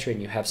self-explanatory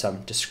and you have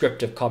some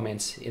descriptive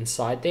comments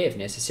inside there if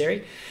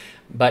necessary.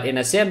 But in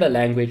assembler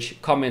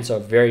language, comments are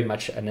very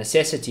much a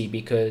necessity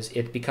because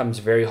it becomes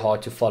very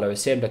hard to follow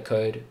assembler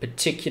code,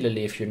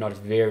 particularly if you're not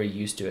very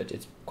used to it.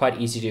 It's quite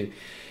easy to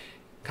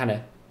kind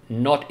of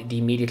not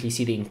immediately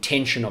see the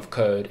intention of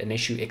code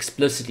unless you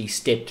explicitly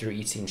step through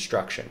each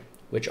instruction,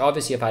 which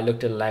obviously if I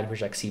looked at a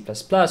language like C++,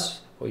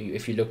 or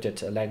if you looked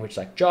at a language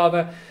like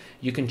Java,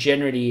 you can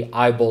generally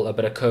eyeball a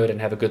bit of code and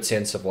have a good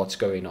sense of what's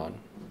going on.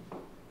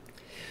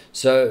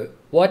 So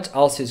what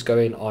else is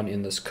going on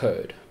in this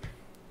code?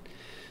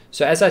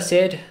 So as I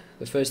said,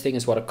 the first thing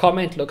is what a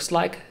comment looks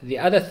like. The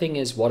other thing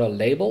is what are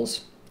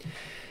labels.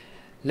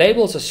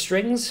 Labels are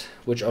strings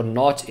which are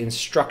not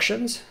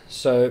instructions.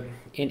 So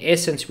in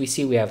essence, we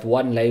see we have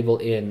one label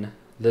in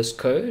this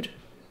code,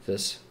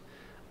 this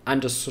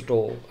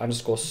underscore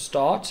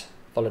start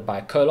followed by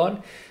a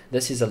colon.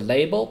 This is a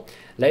label.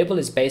 Label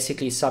is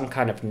basically some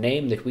kind of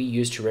name that we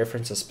use to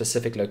reference a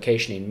specific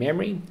location in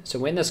memory. So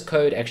when this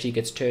code actually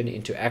gets turned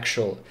into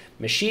actual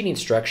machine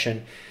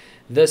instruction,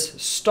 this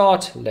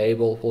start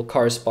label will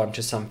correspond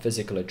to some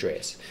physical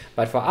address.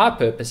 But for our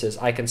purposes,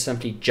 I can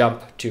simply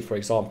jump to, for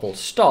example,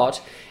 start,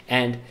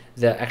 and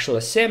the actual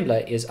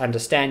assembler is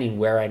understanding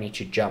where I need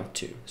to jump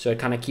to. So it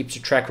kind of keeps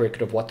a track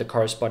record of what the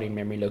corresponding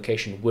memory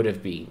location would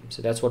have been.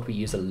 So that's what we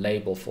use a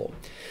label for.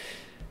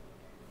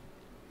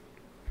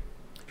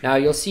 Now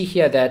you'll see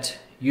here that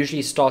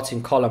usually starts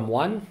in column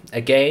 1.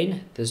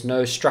 Again, there's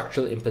no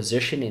structural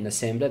imposition in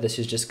assembler. This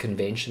is just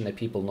convention that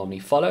people normally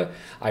follow.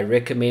 I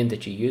recommend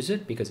that you use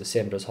it because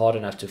assembler is hard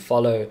enough to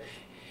follow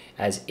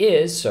as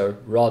is, so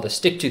rather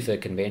stick to the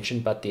convention,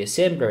 but the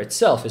assembler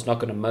itself is not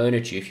going to moan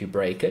at you if you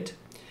break it.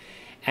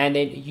 And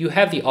then you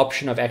have the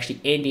option of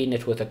actually ending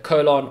it with a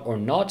colon or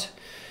not.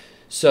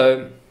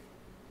 So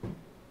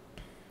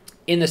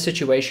in the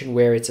situation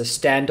where it's a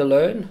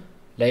standalone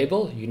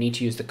label, you need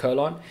to use the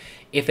colon.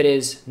 If it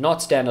is not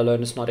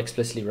standalone, it's not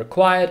explicitly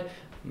required,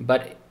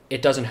 but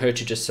it doesn't hurt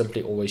to just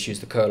simply always use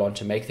the colon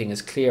to make things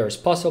as clear as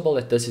possible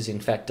that this is in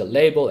fact a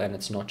label and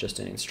it's not just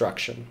an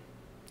instruction.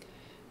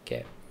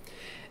 Okay.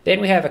 Then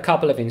we have a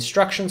couple of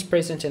instructions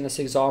present in this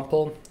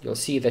example. You'll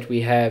see that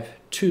we have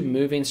two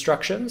move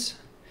instructions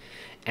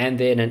and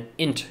then an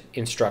int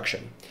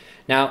instruction.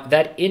 Now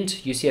that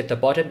int you see at the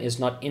bottom is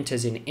not int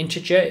as in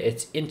integer,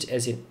 it's int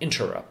as in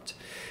interrupt.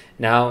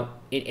 Now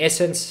in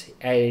essence,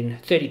 in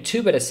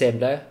 32-bit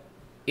assembler,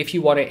 if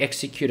you want to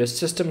execute a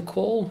system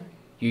call,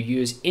 you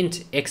use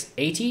int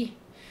x80.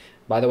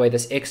 By the way,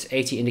 this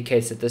x80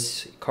 indicates that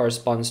this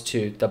corresponds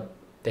to the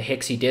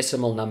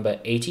hexadecimal number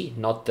 80,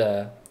 not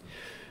the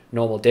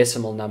normal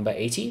decimal number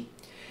 80.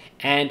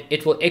 And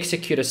it will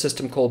execute a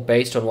system call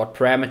based on what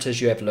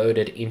parameters you have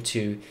loaded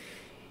into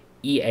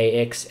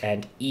EAX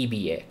and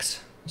EBX.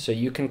 So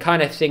you can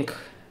kind of think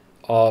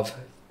of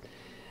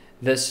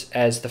this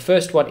as the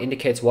first one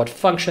indicates what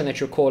function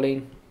that you're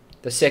calling.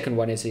 The second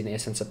one is in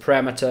essence a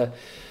parameter.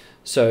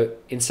 So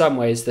in some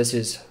ways this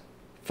is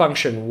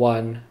function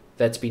 1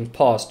 that's been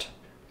passed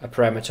a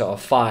parameter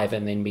of 5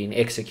 and then being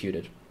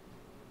executed.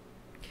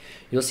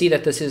 You'll see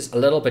that this is a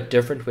little bit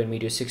different when we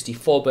do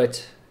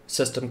 64-bit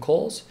system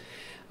calls,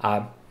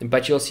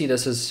 but you'll see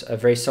this is a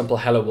very simple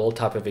hello world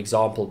type of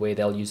example where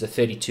they'll use a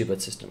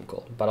 32-bit system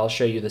call, but I'll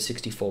show you the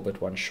 64-bit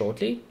one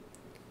shortly.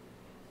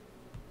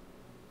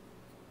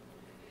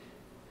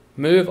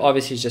 Move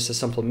obviously is just a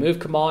simple move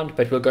command,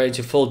 but we'll go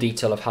into full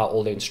detail of how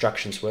all the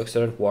instructions work,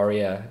 so don't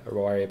worry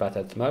about that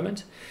at the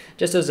moment.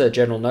 Just as a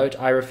general note,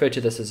 I refer to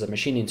this as a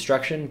machine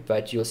instruction,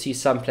 but you'll see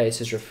some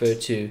places refer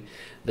to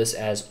this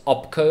as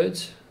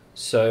opcodes.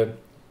 So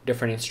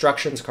different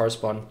instructions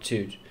correspond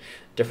to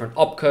different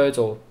opcodes,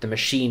 or the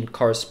machine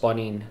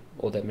corresponding,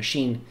 or the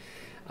machine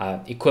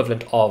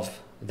equivalent of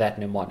that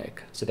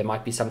mnemonic. So there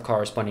might be some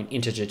corresponding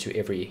integer to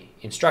every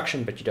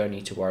instruction, but you don't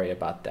need to worry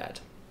about that.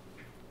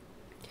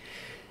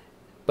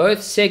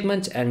 Both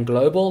segment and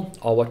global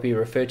are what we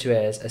refer to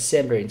as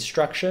assembler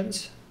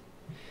instructions,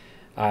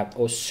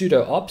 or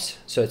pseudo ops.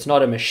 So it's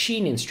not a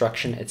machine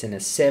instruction, it's an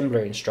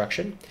assembler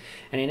instruction.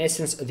 And in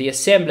essence, the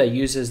assembler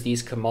uses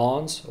these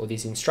commands or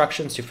these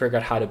instructions to figure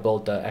out how to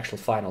build the actual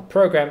final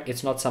program.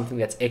 It's not something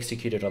that's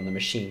executed on the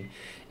machine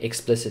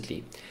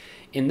explicitly.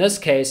 In this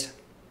case,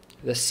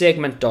 the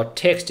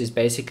segment.text is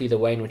basically the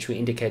way in which we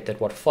indicate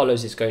that what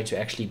follows is going to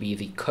actually be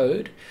the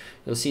code.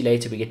 You'll see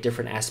later we get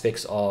different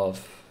aspects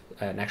of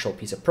an actual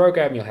piece of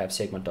program. You'll have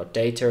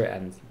segment.data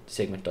and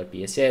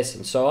segment.bss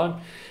and so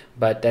on.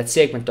 But that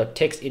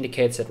segment.text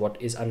indicates that what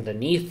is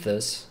underneath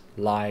this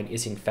line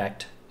is in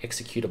fact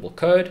executable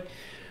code.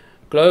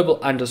 Global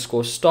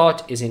underscore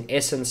start is in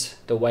essence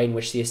the way in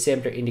which the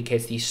assembler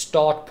indicates the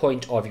start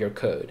point of your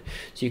code.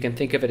 So you can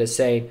think of it as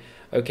saying,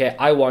 okay,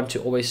 I want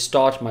to always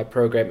start my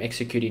program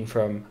executing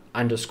from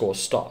underscore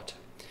start.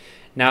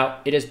 Now,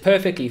 it is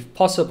perfectly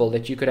possible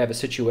that you could have a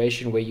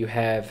situation where you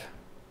have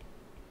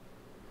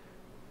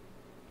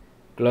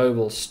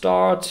global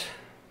start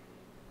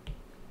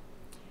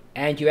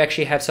and you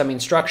actually have some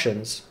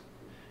instructions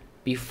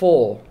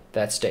before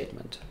that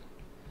statement.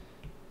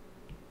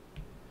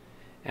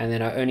 And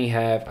then I only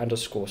have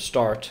underscore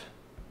start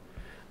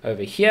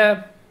over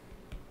here,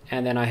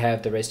 and then I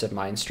have the rest of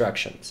my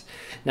instructions.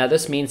 Now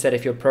this means that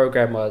if your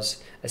program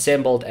was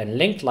assembled and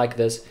linked like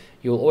this,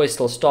 you'll always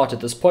still start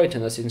at this point,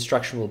 and this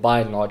instruction will by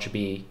and large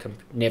be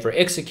never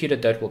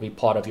executed. That will be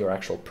part of your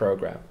actual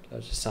program.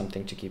 That's just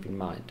something to keep in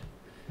mind.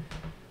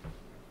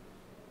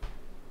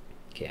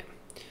 Okay,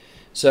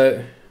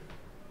 so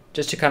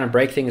just to kind of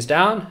break things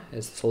down,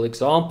 as this whole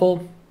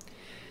example,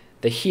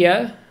 the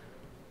here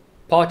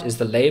part is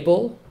the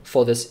label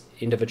for this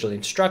individual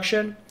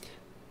instruction.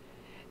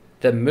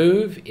 The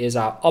move is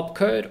our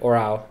opcode or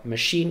our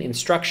machine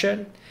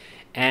instruction,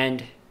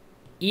 and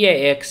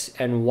EAX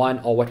and 1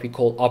 are what we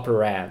call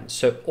operands.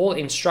 So all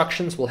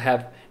instructions will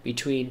have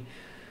between,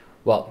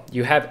 well,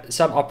 you have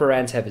some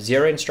operands have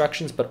 0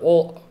 instructions, but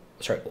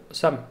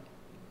some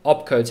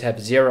opcodes have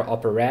 0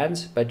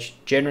 operands, but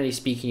generally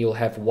speaking you'll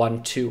have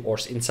 1, 2, or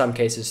in some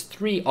cases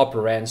 3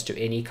 operands to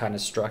any kind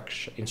of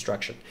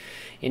instruction.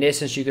 In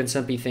essence, you can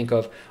simply think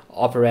of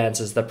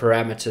operands as the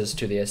parameters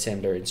to the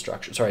assembler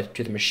instruction,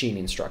 to the machine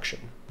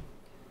instruction.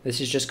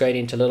 This is just going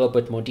into a little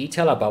bit more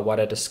detail about what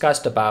I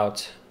discussed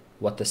about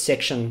what the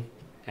section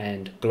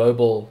and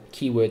global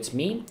keywords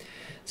mean.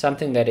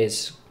 Something that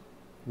is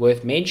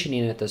worth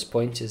mentioning at this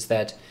point is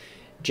that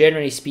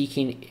generally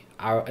speaking,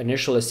 our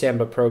initial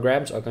assembler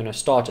programs are going to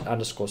start at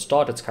underscore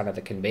start. It's kind of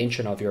the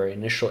convention of your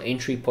initial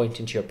entry point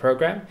into your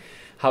program.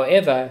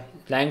 However,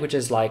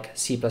 languages like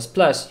C++,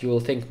 you will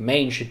think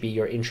main should be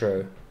your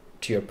intro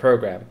to your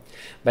program.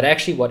 But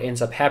actually what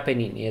ends up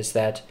happening is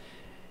that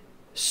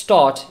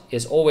start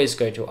is always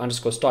going to,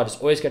 underscore start is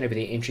always going to be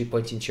the entry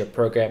point into your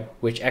program,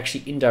 which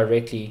actually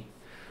indirectly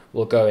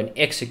will go and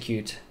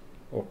execute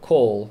or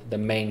call the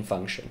main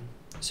function.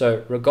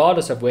 So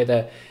regardless of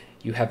whether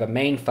you have a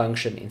main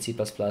function in C++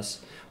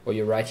 or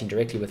you're writing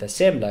directly with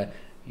assembler,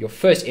 your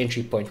first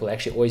entry point will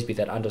actually always be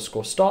that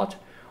underscore start,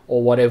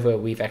 or whatever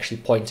we've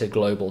actually pointed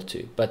global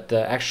to. But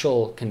the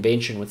actual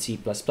convention with C++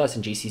 and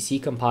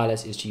GCC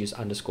compilers is to use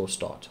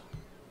 _start.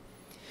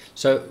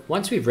 So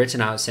once we've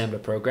written our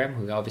assembler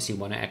program, we obviously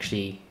want to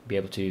actually be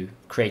able to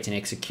create an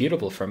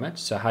executable from it.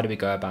 So how do we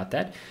go about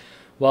that?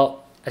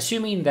 Well,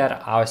 assuming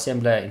that our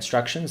assembler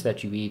instructions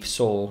that we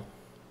saw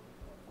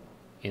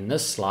in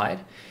this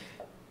slide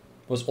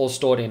was all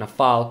stored in a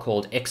file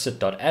called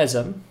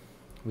exit.asm,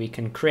 we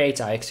can create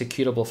our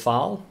executable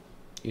file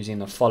using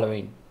the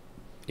following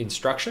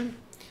instruction.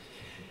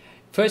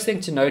 First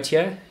thing to note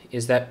here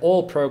is that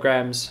all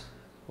programs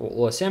or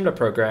all assembler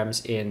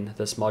programs in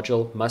this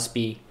module must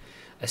be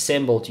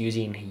assembled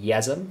using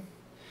Yasm.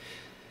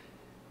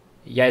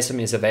 Yasm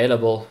is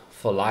available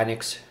for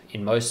Linux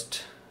in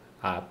most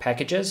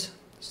packages.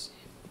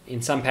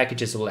 In some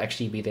packages it will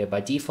actually be there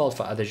by default,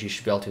 for others you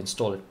should be able to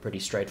install it pretty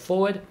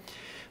straightforward.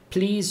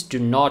 Please do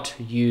not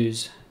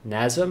use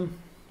Yasm.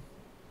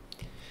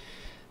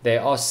 They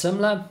are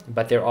similar,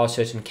 but there are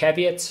certain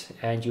caveats,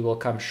 and you will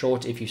come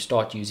short if you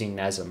start using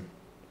Yasm.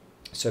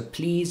 So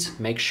please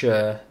make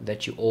sure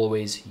that you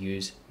always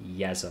use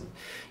Yasm.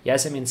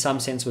 Yasm in some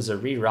sense was a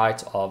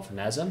rewrite of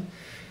Yasm,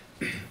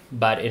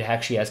 but it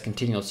actually has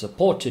continual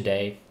support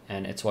today,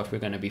 and it's what we're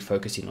going to be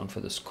focusing on for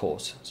this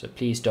course. So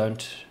please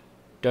don't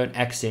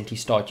accidentally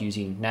start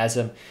using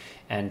Yasm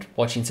and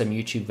watching some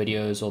YouTube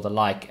videos or the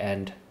like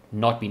and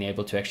not being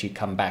able to actually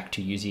come back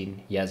to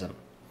using Yasm.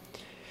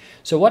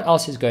 So what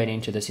else is going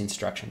into this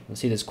instruction? You'll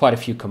see there's quite a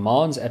few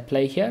commands at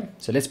play here.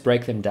 So let's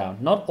break them down.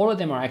 Not all of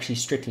them are actually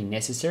strictly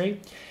necessary.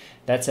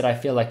 That's it. I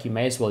feel like you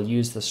may as well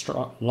use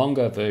the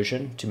longer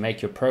version to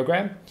make your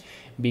program,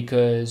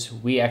 because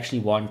we actually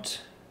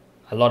want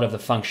a lot of the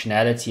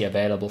functionality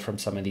available from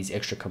some of these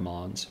extra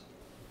commands.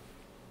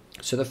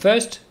 So the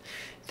first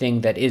thing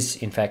that is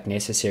in fact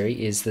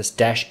necessary is this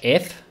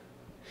 -f.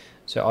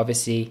 So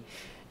obviously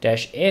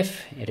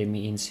 -f, it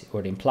means,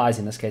 or it implies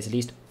in this case at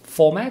least,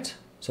 format.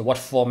 So what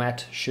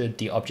format should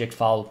the object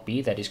file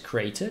be that is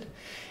created?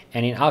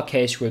 And in our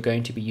case, we're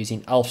going to be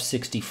using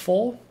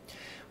ELF64,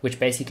 which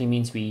basically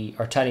means we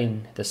are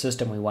telling the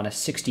system we want a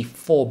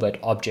 64-bit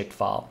object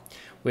file,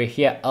 where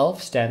here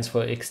ELF stands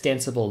for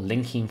Extensible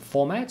Linking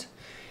Format.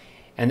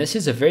 And this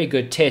is a very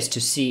good test to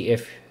see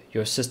if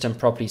your system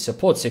properly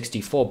supports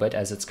 64-bit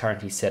as it's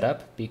currently set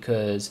up,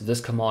 because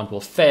this command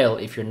will fail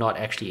if you're not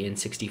actually in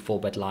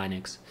 64-bit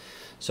Linux.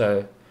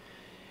 So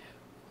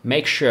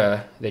make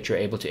sure that you're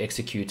able to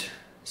execute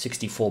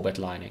 64-bit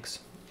Linux.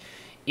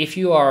 If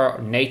you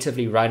are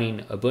natively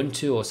running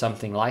Ubuntu or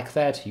something like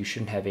that, you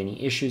shouldn't have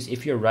any issues.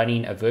 If you're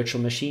running a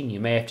virtual machine,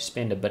 you may have to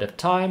spend a bit of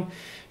time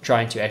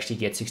trying to actually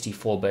get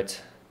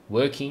 64-bit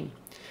working.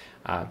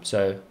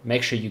 So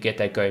make sure you get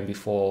that going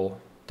before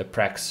the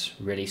pracs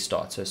really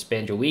start. So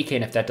spend your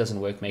weekend, if that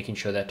doesn't work, making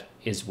sure that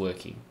is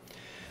working.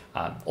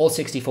 All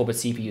 64-bit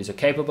CPUs are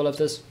capable of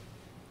this.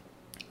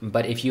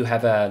 But if you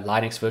have a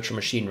Linux virtual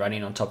machine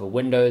running on top of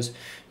Windows,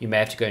 you may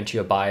have to go into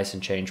your BIOS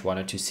and change one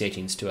or two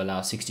settings to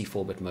allow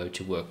 64-bit mode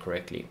to work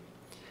correctly.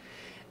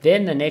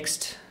 Then the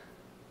next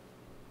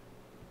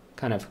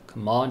kind of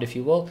command, if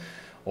you will,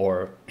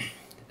 or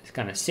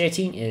kind of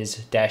setting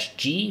is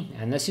 -G,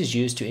 and this is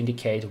used to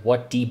indicate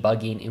what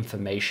debugging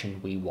information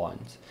we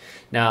want.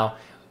 Now,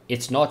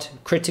 it's not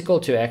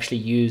critical to actually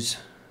use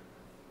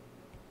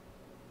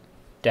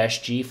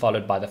 -G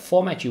followed by the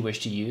format you wish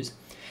to use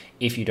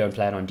if you don't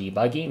plan on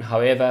debugging.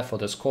 However, for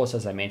this course,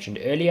 as I mentioned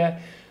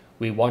earlier,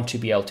 we want to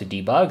be able to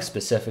debug.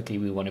 Specifically,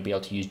 we want to be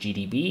able to use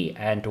GDB,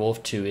 and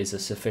Dwarf 2 is a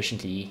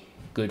sufficiently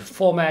good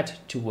format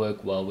to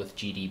work well with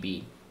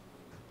GDB.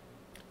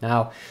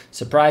 Now,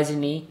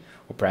 surprisingly,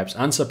 or perhaps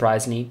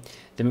unsurprisingly,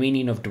 the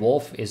meaning of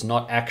dwarf is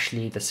not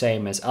actually the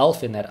same as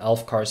ELF, in that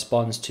ELF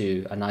corresponds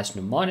to a nice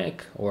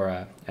mnemonic, or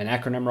an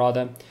acronym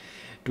rather.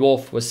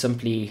 Dwarf was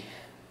simply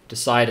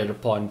decided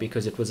upon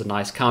because it was a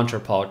nice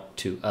counterpart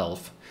to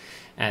ELF.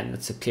 And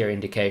it's a clear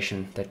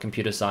indication that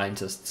computer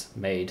scientists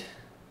made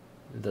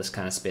this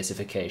kind of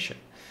specification.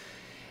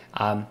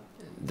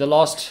 The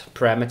last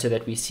parameter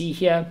that we see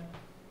here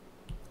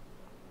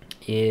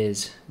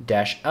is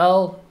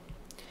 -L,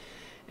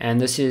 and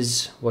this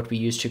is what we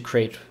use to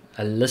create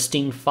a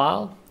listing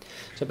file.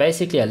 So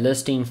basically a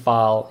listing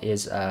file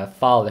is a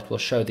file that will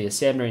show the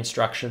assembler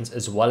instructions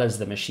as well as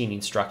the machine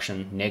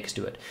instruction next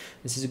to it.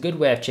 This is a good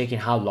way of checking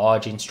how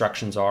large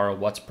instructions are or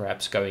what's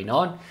perhaps going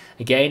on.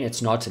 Again,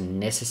 it's not a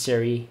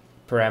necessary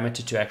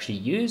parameter to actually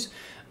use,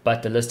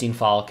 but the listing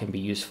file can be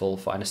useful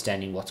for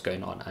understanding what's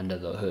going on under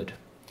the hood.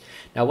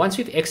 Now, once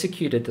we've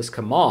executed this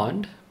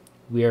command,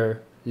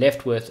 we're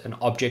left with an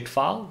object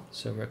file.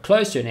 So we're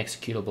close to an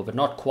executable, but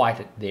not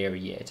quite there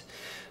yet.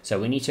 So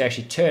we need to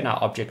actually turn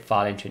our object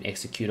file into an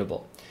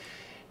executable.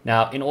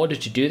 Now, in order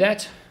to do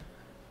that,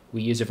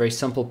 we use a very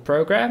simple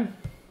program,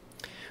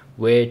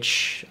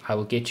 which I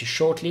will get to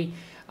shortly.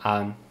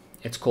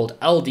 It's called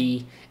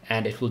LD,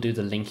 and it will do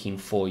the linking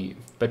for you.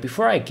 But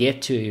before I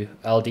get to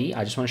LD,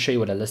 I just want to show you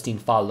what a listing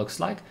file looks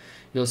like.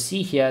 You'll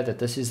see here that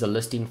this is the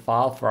listing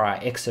file for our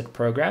exit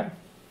program.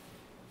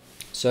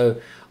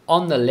 So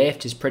on the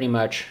left is pretty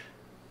much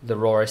the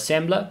raw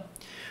assembler.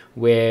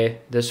 where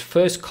this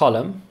first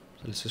column,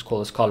 let's just call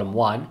this column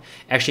 1,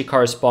 actually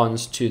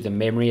corresponds to the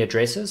memory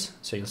addresses.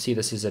 So you'll see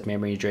this is at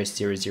memory address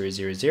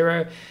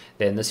 0000,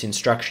 then this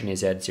instruction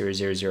is at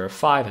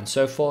 0005, and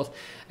so forth.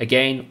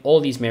 Again,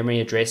 all these memory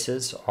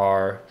addresses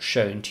are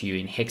shown to you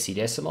in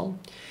hexadecimal.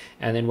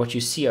 And then what you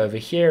see over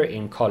here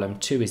in column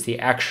 2 is the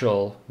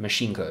actual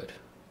machine code.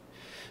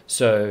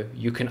 So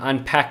you can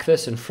unpack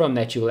this, and from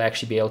that you will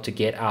actually be able to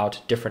get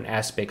out different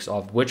aspects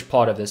of which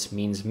part of this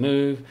means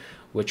move,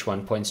 which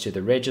one points to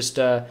the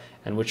register,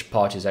 and which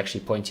part is actually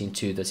pointing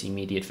to this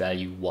immediate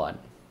value 1.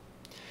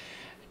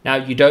 Now,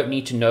 you don't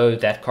need to know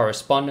that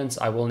correspondence.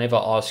 I will never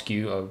ask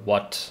you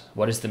what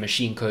is the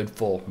machine code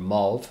for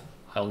MOV.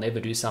 I'll never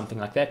do something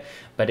like that,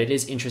 but it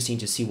is interesting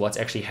to see what's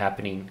actually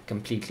happening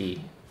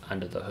completely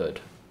under the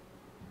hood.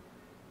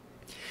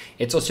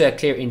 It's also a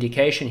clear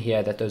indication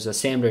here that those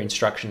assembler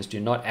instructions do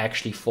not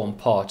actually form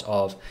part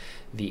of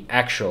the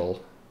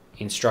actual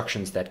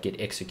instructions that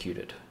get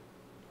executed.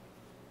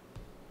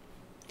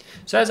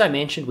 So as I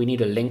mentioned, we need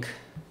to link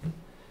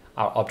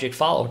our object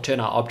file or turn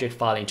our object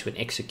file into an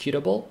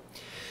executable.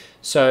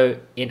 So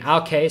in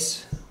our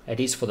case, at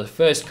least for the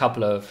first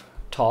couple of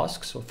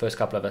tasks or first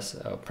couple of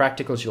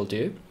practicals you'll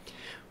do,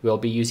 we'll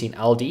be using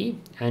LD,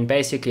 and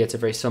basically it's a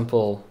very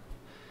simple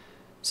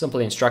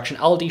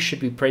instruction. LD should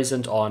be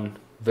present on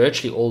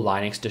virtually all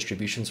Linux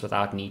distributions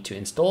without need to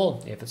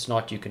install. If it's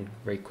not, you can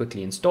very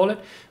quickly install it.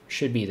 It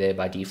should be there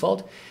by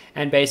default.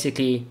 And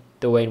basically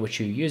the way in which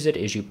you use it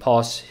is you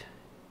pass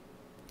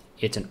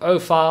it an O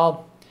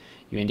file,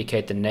 you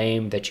indicate the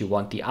name that you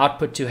want the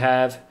output to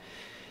have,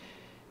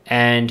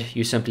 and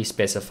you simply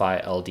specify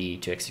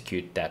LD to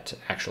execute that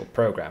actual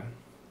program.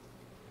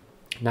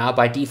 Now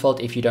by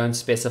default, if you don't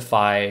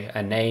specify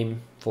a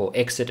name for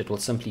exit, it will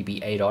simply be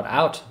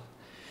a.out,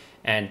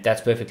 and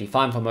that's perfectly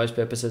fine for most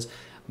purposes,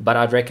 but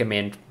I'd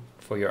recommend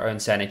for your own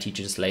sanity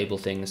to just label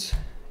things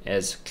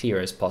as clear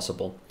as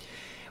possible.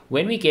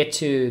 When we get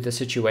to the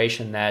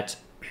situation that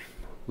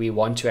we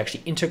want to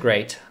actually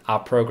integrate our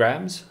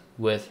programs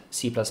with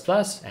C++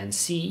 and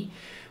C,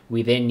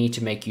 we then need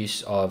to make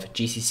use of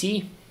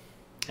GCC,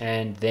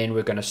 and then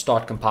we're going to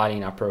start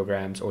compiling our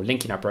programs, or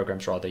linking our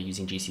programs rather,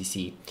 using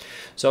GCC.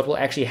 So what will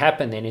actually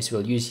happen then is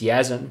we'll use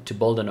Yasm to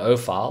build an O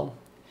file,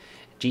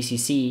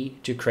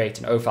 GCC to create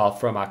an O file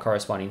from our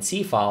corresponding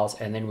C files,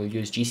 and then we'll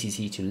use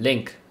GCC to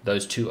link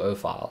those two O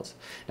files.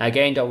 Now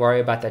again, don't worry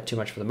about that too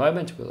much for the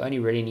moment. We'll only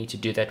really need to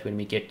do that when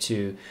we get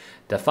to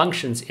the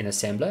functions in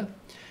assembler,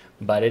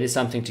 but it is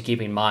something to keep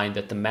in mind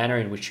that the manner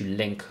in which you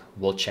link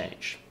will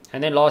change.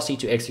 And then lastly,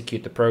 to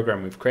execute the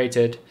program we've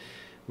created,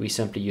 we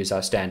simply use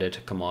our standard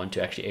command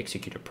to actually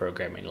execute a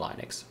program in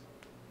Linux.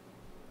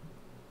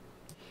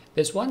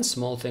 There's one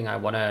small thing I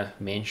want to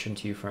mention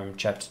to you from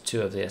chapter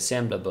 2 of the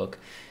assembler book,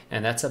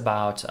 and that's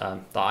about the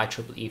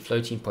IEEE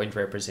floating point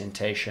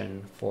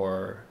representation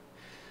for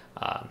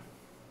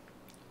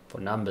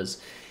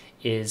numbers,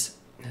 is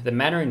the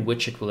manner in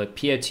which it will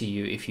appear to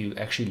you if you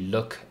actually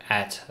look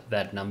at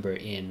that number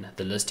in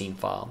the listing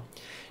file.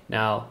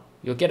 Now,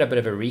 you'll get a bit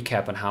of a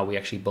recap on how we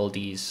actually build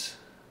this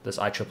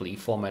IEEE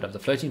format of the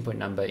floating point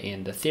number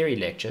in the theory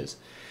lectures.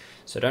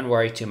 So don't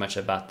worry too much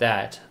about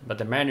that, but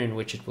the manner in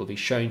which it will be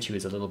shown to you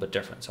is a little bit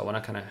different. So I want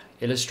to kind of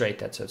illustrate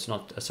that so it's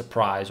not a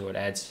surprise or it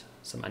adds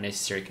some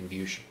unnecessary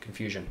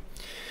confusion.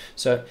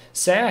 So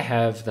say I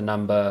have the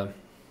number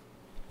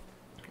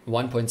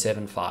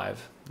 1.75.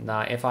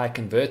 Now if I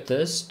convert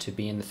this to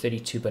be in the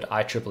 32-bit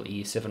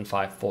IEEE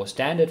 754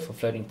 standard for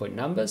floating point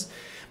numbers,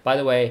 by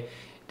the way,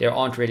 there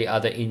aren't really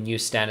other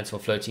in-use standards for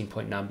floating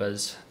point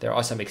numbers. There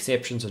are some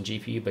exceptions on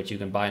GPU, but you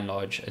can by and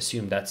large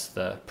assume that's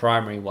the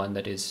primary one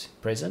that is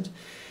present.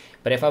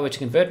 But if I were to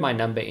convert my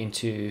number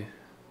into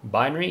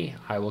binary,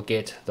 I will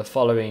get the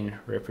following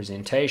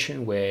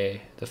representation,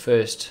 where the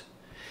first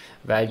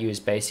value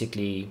is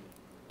basically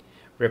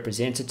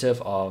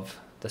representative of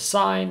the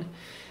sign.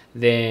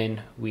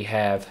 Then we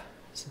have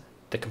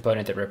the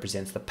component that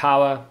represents the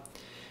power.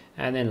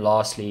 And then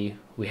lastly,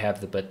 we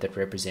have the bit that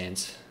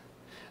represents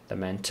the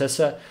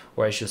mantissa,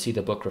 or as you'll see,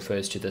 the book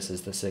refers to this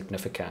as the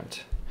significand.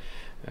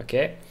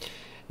 Okay,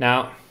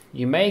 now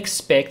you may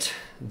expect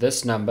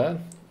this number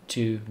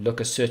to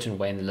look a certain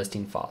way in the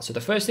listing file. So the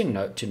first thing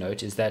to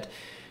note is that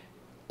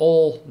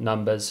all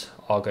numbers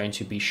are going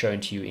to be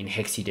shown to you in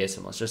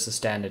hexadecimal. It's just a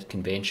standard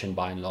convention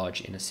by and large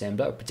in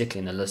assembler,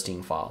 particularly in the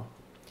listing file.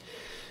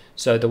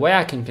 So the way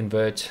I can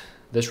convert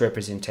this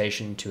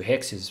representation to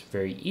hex is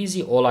very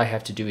easy. All I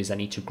have to do is I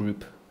need to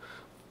group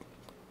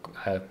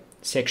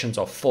sections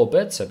of 4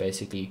 bits, so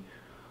basically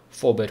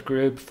 4-bit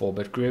group,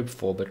 4-bit group,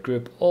 4-bit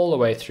group, all the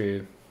way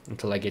through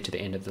until I get to the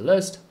end of the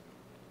list.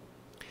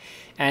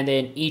 And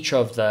then each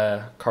of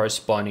the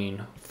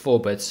corresponding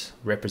 4 bits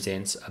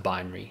represents a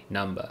binary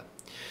number.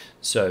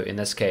 So in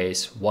this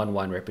case, 1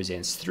 1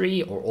 represents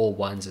 3, or all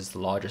ones is the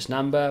largest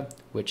number,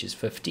 which is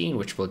 15,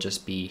 which will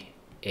just be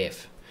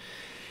F.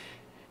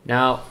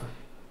 Now,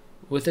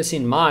 with this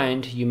in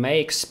mind, you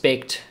may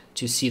expect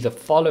to see the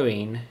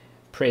following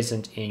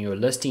present in your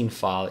listing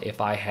file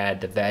if I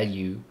had the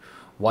value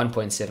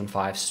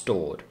 1.75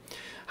 stored.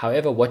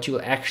 However, what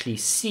you'll actually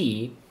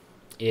see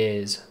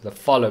is the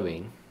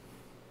following.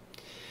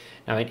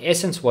 Now, in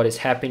essence, what is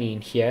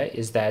happening here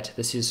is that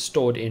this is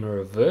stored in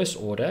reverse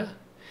order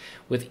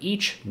with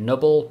each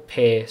nibble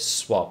pair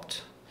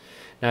swapped.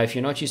 Now, if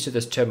you're not used to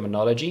this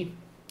terminology,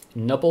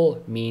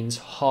 nibble means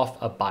half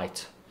a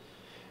byte.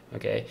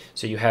 Okay,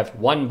 so you have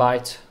 1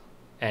 byte,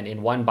 and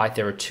in 1 byte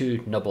there are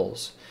 2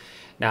 nibbles.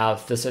 Now,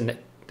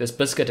 this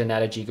biscuit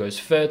analogy goes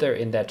further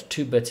in that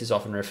 2 bits is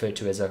often referred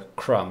to as a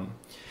crumb.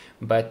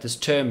 But this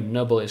term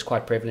nibble is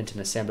quite prevalent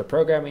in assembler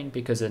programming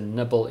because a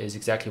nibble is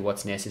exactly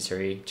what's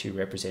necessary to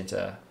represent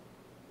a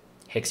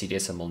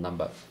hexadecimal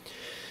number.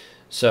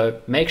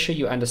 So make sure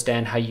you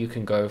understand how you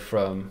can go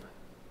from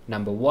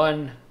number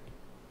 1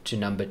 to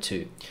number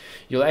 2.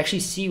 You'll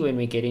actually see when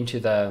we get into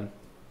the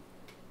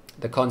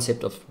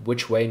concept of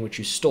which way in which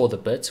you store the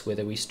bits,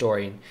 whether we store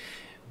in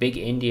big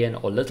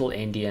endian or little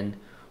endian,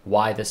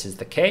 why this is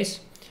the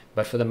case.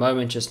 But for the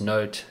moment, just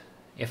note,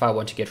 if I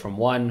want to get from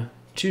 1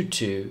 to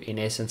 2, in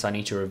essence, I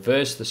need to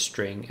reverse the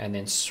string and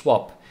then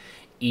swap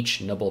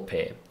each nibble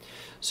pair.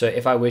 So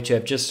if I were to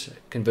have just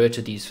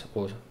converted these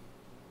or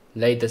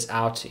laid this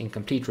out in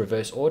complete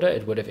reverse order,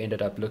 it would have ended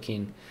up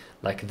looking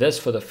like this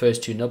for the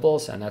first 2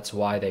 nibbles, and that's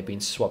why they've been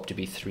swapped to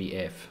be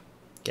 3F.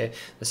 Okay,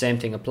 the same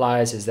thing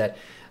applies, is that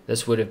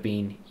this would have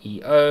been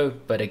EO,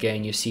 but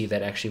again, you see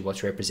that actually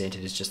what's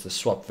represented is just the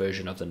swap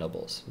version of the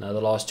nibbles. Now,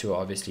 the last 2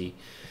 are obviously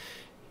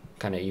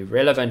kind of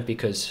irrelevant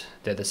because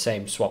they're the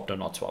same swapped or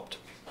not swapped.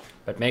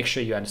 But make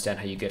sure you understand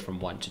how you get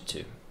from 1 to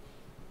 2.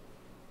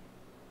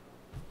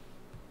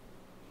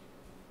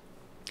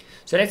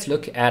 So let's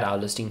look at our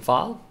listing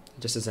file,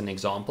 just as an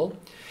example.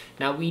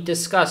 Now, we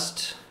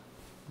discussed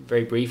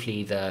very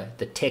briefly the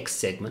text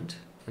segment,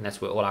 and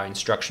that's where all our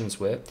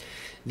instructions were.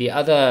 The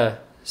other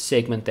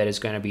segment that is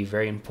going to be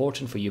very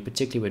important for you,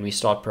 particularly when we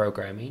start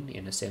programming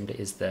in assembly,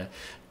 is the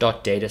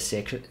 .data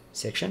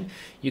section.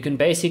 You can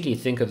basically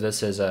think of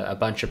this as a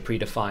bunch of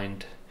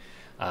predefined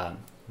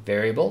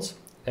variables.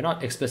 They're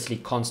not explicitly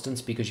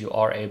constants because you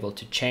are able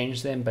to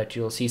change them, but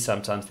you'll see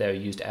sometimes they're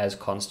used as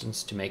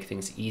constants to make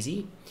things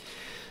easy.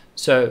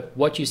 So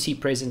what you see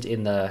present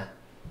in the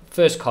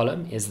first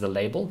column is the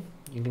label.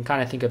 You can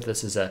kind of think of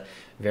this as a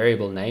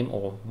variable name,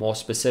 or more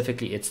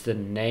specifically, it's the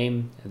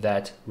name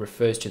that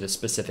refers to the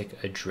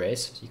specific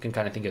address. So you can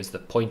kind of think of it as the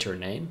pointer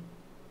name.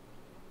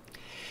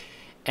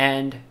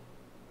 And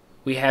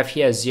we have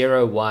here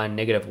 0, 1,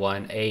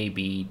 -1, A,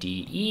 B,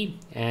 D, E,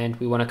 and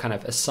we want to kind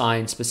of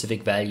assign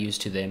specific values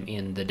to them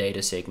in the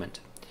data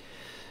segment.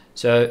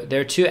 So there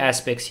are 2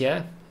 aspects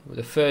here.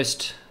 The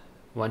first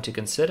one to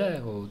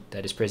consider, or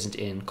that is present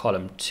in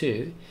column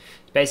 2,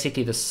 is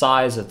basically the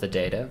size of the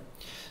data.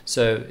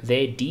 So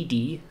their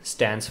DD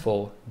stands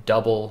for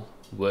double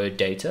word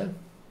data,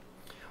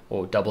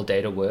 or double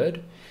data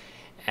word,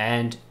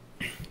 and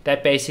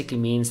that basically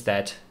means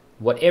that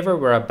whatever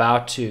we're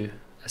about to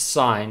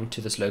assign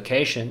to this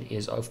location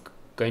is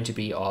going to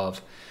be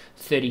of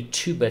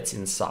 32 bits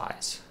in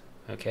size.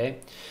 Okay,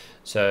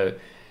 so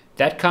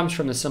that comes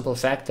from the simple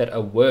fact that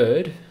a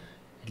word,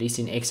 at least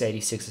in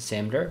x86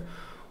 assembler,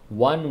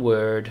 1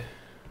 word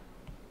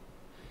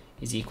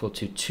is equal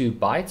to 2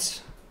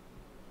 bytes,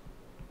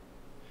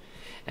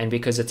 and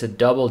because it's a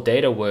double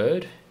data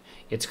word,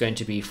 it's going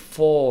to be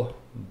 4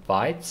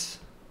 bytes,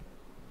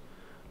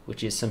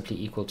 which is simply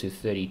equal to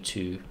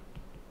 32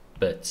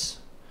 bits.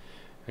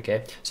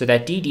 Okay, so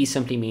that DD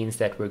simply means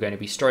that we're going to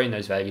be storing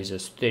those values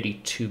as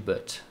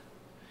 32-bit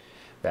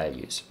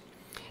values.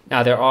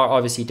 Now, there are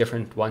obviously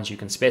different ones you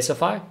can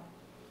specify.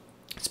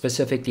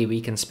 Specifically,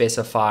 we can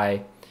specify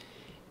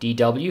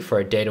DW for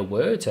a data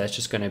word, so that's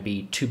just going to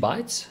be 2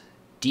 bytes,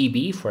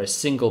 DB for a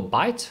single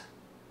byte,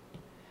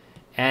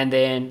 and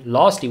then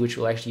lastly, which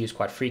we'll actually use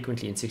quite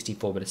frequently in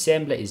 64-bit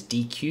assembler, is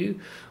DQ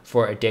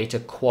for a data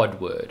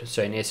quad word.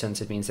 So in essence,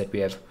 it means that we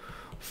have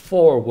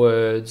 4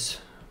 words,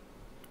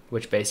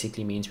 which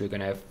basically means we're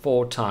going to have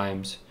 4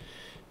 times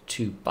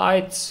 2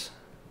 bytes.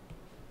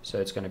 So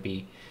it's going to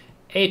be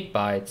 8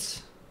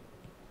 bytes,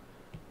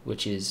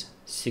 which is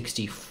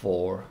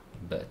 64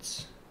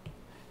 bits,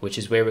 which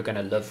is where we're going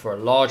to live for a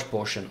large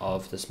portion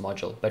of this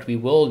module. But we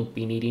will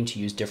be needing to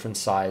use different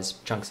size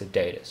chunks of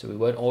data. So we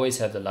won't always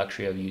have the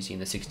luxury of using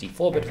the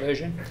 64-bit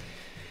version,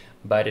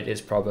 but it is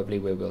probably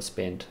where we'll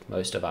spend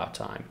most of our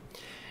time.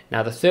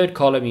 Now, the third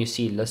column you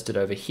see listed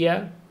over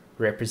here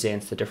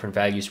represents the different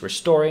values we're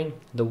storing.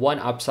 The one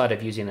upside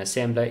of using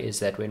assembler is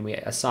that when we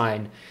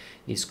assign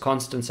these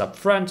constants up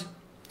front,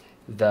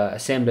 the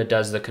assembler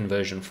does the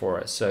conversion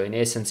for us. So in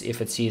essence, if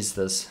it sees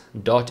this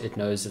dot, it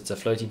knows it's a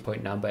floating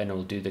point number and it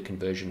will do the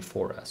conversion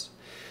for us.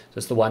 So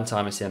it's the one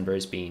time assembler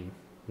is being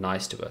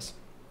nice to us.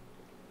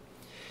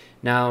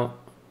 Now,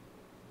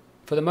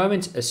 for the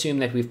moment, assume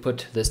that we've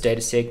put this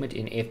data segment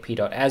in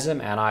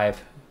fp.asm and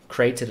I've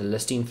created a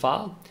listing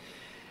file.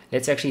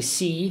 Let's actually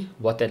see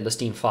what that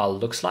listing file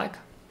looks like.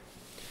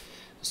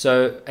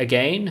 So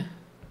again,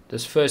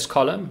 this first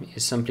column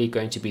is simply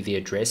going to be the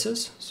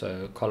addresses.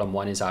 So column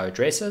 1 is our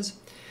addresses,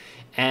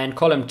 and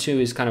column 2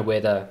 is kind of where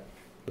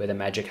the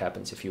magic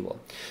happens, if you will.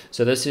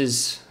 So this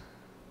is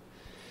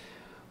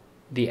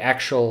the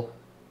actual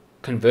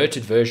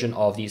converted version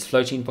of these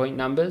floating point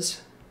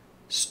numbers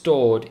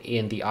stored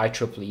in the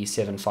IEEE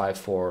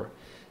 754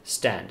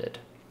 standard.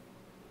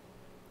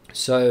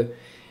 So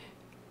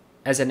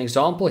as an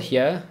example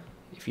here,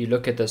 if you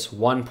look at this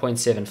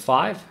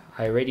 1.75,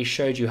 I already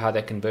showed you how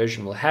that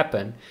conversion will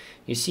happen.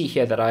 You see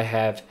here that I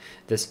have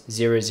this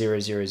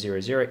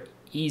 00000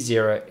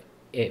 E0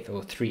 F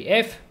or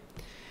 3F,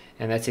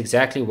 and that's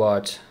exactly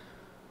what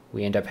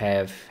we end up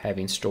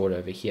having stored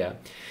over here.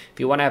 If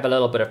you want to have a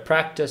little bit of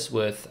practice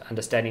with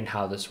understanding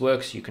how this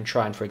works, you can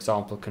try and, for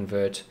example,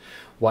 convert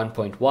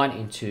 1.1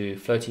 into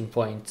floating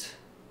point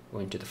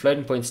or into the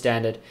floating point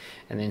standard,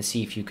 and then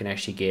see if you can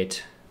actually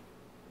get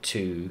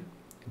to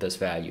this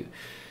value.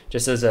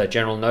 Just as a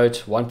general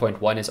note,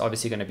 1.1 is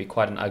obviously going to be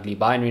quite an ugly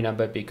binary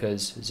number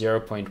because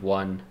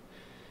 0.1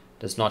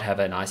 does not have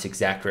a nice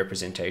exact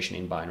representation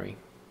in binary.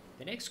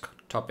 The next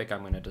topic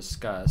I'm going to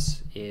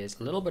discuss is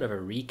a little bit of a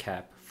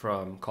recap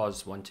from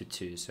COS 1 to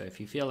 2. So if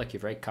you feel like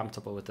you're very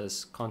comfortable with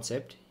this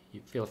concept,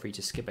 you feel free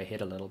to skip ahead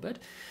a little bit.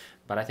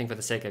 But I think for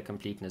the sake of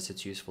completeness,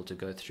 it's useful to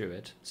go through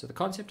it. So the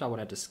concept I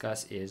want to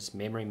discuss is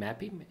memory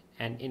mapping.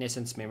 And in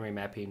essence, memory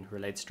mapping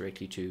relates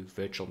directly to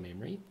virtual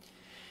memory.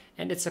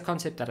 And it's a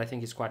concept that I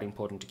think is quite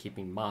important to keep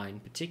in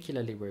mind,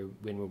 particularly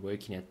when we're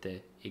working at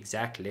the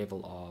exact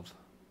level of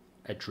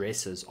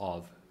addresses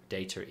of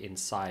data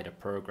inside a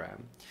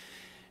program.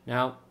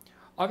 Now,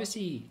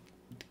 obviously,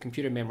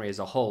 computer memory as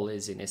a whole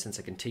is in essence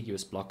a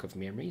contiguous block of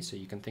memory. So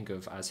you can think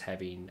of us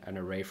having an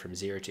array from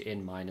 0 to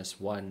n minus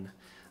 1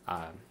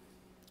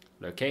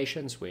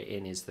 locations, where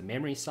n is the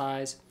memory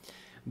size.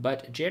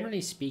 But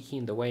generally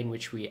speaking, the way in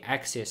which we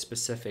access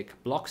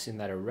specific blocks in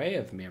that array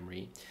of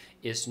memory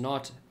is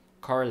not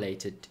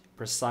correlated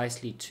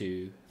precisely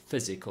to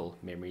physical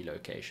memory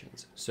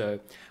locations. So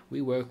we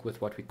work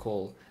with what we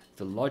call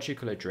the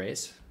logical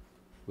address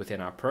within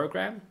our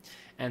program,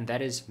 and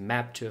that is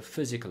mapped to a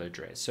physical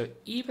address. So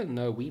even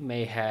though we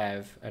may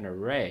have an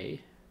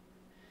array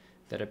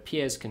that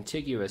appears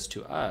contiguous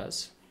to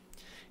us,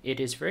 it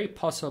is very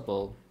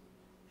possible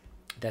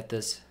that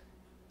this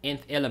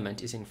nth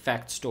element is in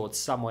fact stored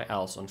somewhere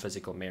else on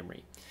physical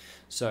memory.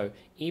 So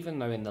even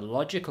though in the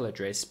logical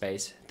address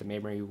space the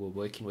memory we're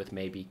working with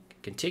may be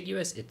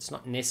contiguous, it's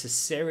not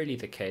necessarily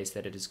the case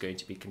that it is going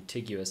to be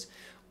contiguous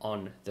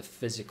on the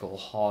physical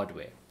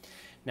hardware.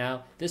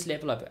 Now, this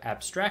level of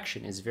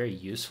abstraction is very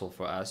useful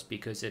for us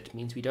because it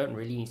means we don't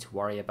really need to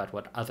worry about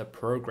what other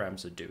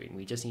programs are doing.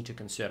 We just need to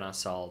concern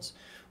ourselves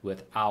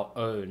with our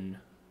own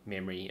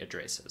memory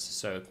addresses.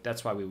 So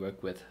that's why we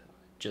work with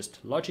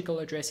just logical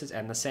addresses,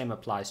 and the same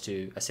applies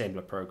to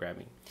assembler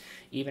programming.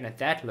 Even at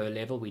that low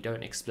level, we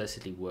don't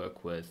explicitly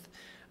work with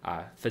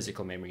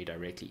physical memory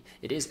directly.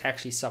 It is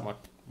actually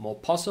somewhat more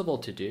possible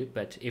to do,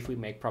 but if we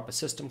make proper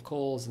system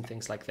calls and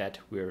things like that,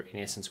 we're in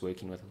essence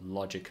working with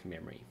logic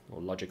memory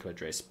or logical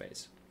address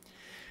space.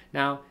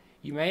 Now,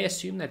 you may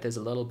assume that there's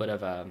a little bit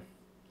of a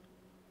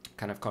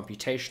kind of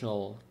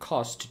computational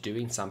cost to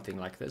doing something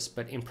like this,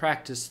 but in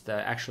practice,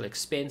 the actual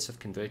expense of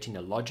converting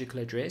a logical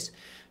address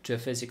to a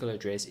physical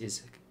address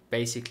is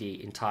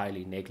basically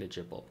entirely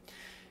negligible.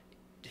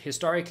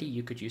 Historically,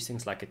 you could use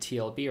things like a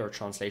TLB or a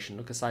translation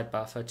look-aside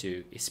buffer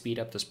to speed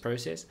up this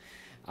process.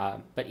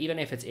 But even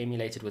if it's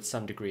emulated with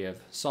some degree of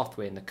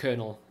software in the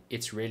kernel,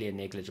 it's really a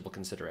negligible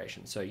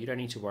consideration. So you don't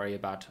need to worry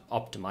about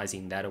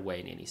optimizing that away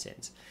in any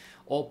sense.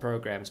 All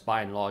programs,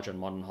 by and large, on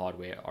modern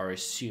hardware are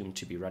assumed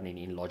to be running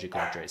in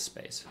logical address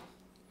space.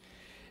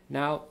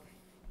 Now,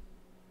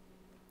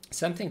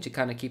 something to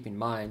kind of keep in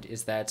mind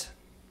is that,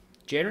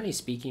 generally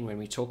speaking, when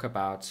we talk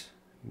about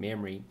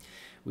memory,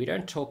 we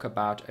don't talk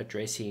about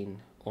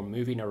addressing or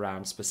moving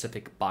around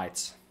specific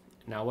bytes.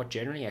 Now, what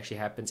generally actually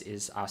happens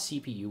is our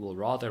CPU will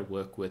rather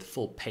work with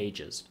full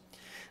pages.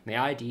 The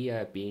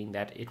idea being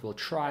that it will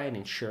try and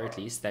ensure at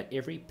least that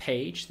every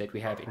page that we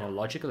have in a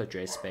logical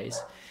address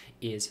space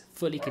is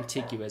fully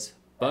contiguous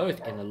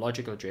both in the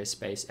logical address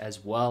space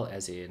as well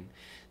as in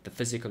the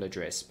physical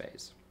address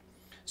space.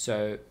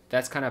 So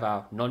that's kind of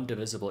our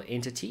non-divisible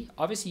entity.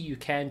 Obviously, you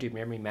can do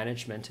memory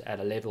management at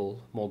a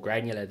level more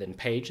granular than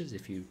pages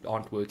if you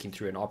aren't working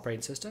through an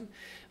operating system.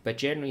 But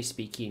generally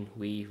speaking,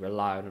 we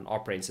rely on an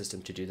operating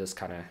system to do this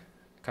kind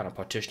of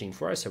partitioning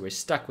for us. So we're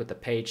stuck with the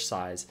page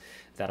size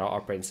that our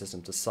operating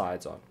system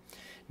decides on.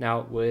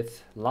 Now,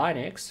 with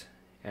Linux,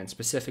 and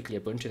specifically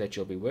Ubuntu that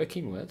you'll be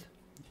working with,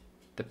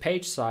 the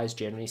page size,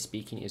 generally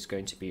speaking, is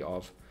going to be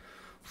of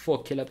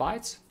 4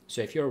 kilobytes.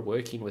 So if you're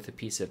working with a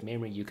piece of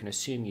memory, you can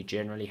assume you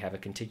generally have a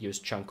contiguous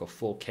chunk of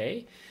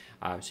 4K.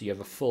 So you have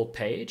a full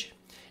page.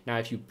 Now,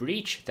 if you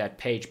breach that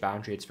page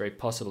boundary, it's very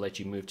possible that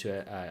you move to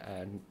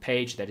a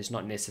page that is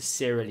not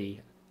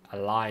necessarily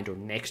aligned or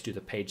next to the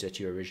page that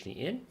you're originally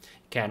in.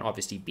 It can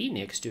obviously be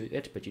next to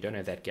it, but you don't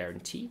have that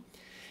guarantee.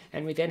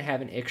 And we then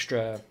have an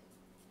extra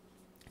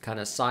kind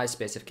of size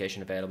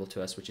specification available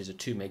to us, which is a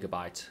 2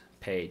 megabyte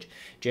page.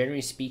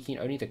 Generally speaking,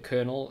 only the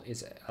kernel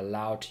is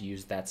allowed to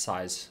use that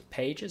size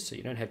pages, so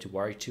you don't have to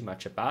worry too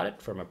much about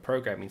it from a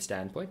programming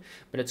standpoint,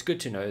 but it's good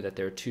to know that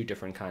there are two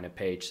different kind of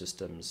page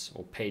systems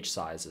or page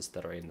sizes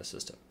that are in the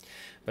system.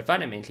 But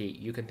fundamentally,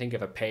 you can think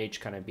of a page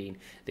kind of being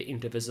the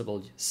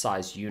indivisible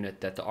size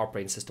unit that the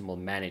operating system will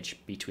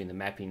manage between the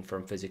mapping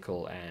from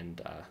physical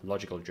and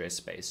logical address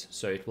space.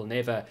 So it will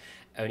never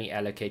only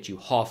allocate you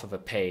half of a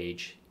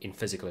page in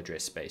physical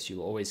address space. You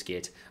will always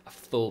get a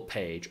full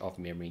page of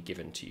memory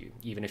given to you,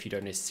 even if you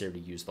don't necessarily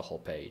use the whole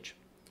page.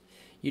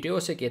 You do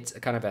also get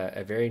a kind of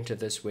a variant of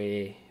this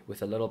where,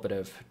 with a little bit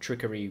of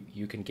trickery,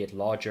 you can get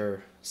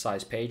larger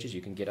size pages.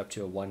 You can get up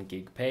to a 1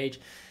 gig page.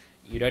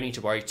 You don't need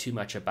to worry too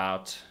much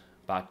about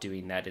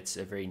doing that. It's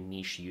a very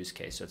niche use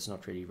case, so it's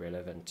not really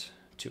relevant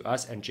to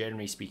us, and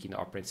generally speaking, the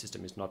operating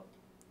system is not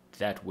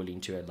that willing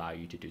to allow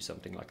you to do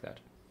something like that.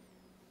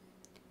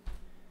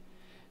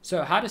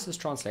 So how does this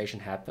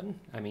translation happen?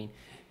 I mean,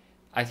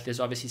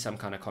 there's obviously some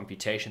kind of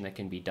computation that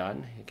can be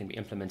done. It can be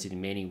implemented in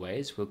many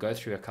ways. We'll go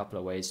through a couple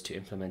of ways to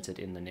implement it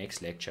in the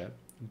next lecture,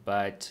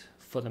 but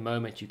for the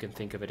moment you can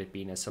think of it as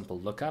being a simple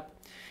lookup,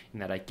 in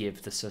that I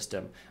give the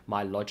system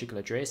my logical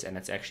address, and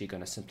it's actually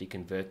going to simply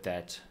convert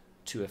that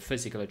to a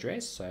physical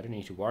address, so I don't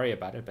need to worry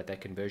about it, but that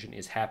conversion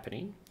is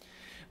happening.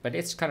 But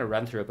let's kind of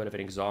run through a bit of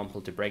an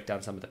example to break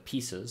down some of the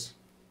pieces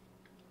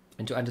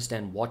and to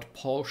understand what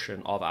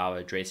portion of our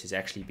address is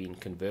actually being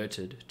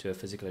converted to a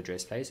physical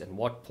address space and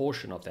what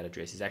portion of that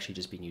address is actually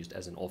just being used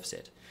as an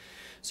offset.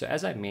 So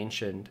as I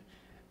mentioned,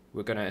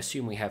 we're going to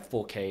assume we have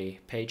 4K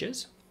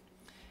pages,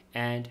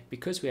 and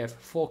because we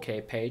have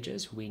 4K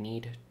pages, we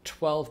need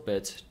 12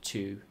 bits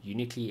to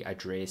uniquely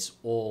address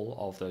all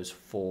of those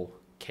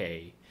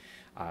 4K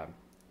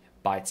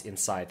bytes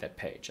inside that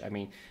page. I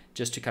mean,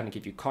 just to kind of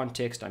give you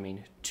context, I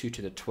mean 2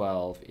 to the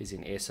 12 is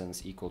in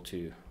essence equal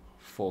to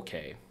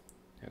 4K.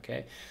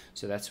 Okay,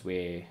 so that's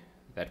where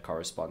that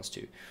corresponds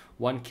to.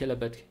 1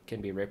 kilobit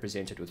can be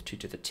represented with 2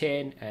 to the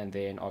 10, and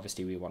then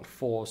obviously we want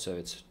 4, so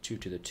it's 2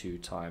 to the 2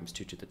 times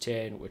 2 to the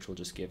 10, which will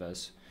just give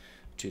us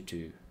 2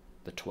 to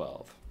the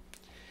 12.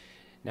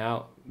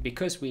 Now,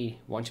 because we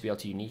want to be able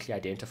to uniquely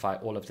identify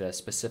all of the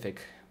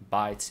specific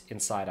bytes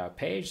inside our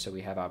page, so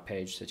we have our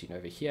page sitting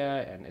over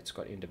here and it's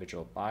got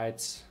individual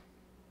bytes.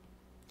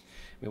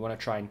 We want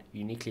to try and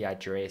uniquely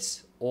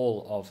address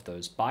all of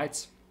those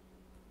bytes.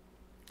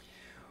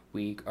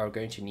 We are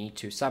going to need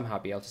to somehow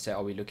be able to say,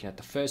 are we looking at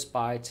the first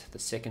byte, the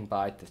second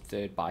byte, the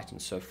third byte,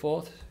 and so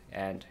forth.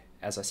 And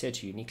as I said,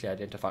 to uniquely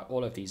identify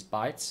all of these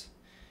bytes,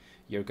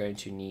 you're going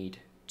to need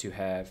to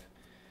have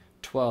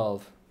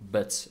 12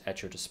 bits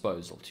at your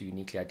disposal to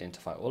uniquely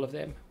identify all of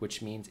them,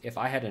 which means if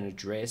I had an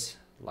address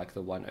like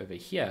the one over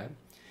here,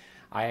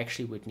 I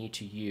actually would need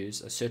to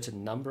use a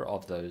certain number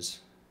of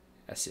those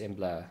a certain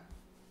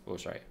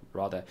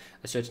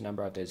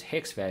number of those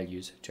hex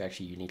values to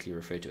actually uniquely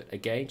refer to it.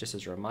 Again, just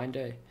as a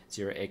reminder,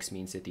 0x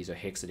means that these are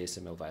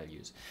hexadecimal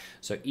values.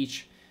 So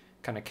each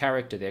kind of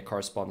character there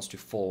corresponds to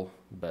 4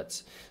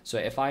 bits. So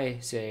if I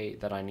say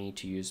that I need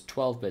to use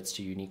 12 bits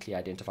to uniquely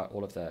identify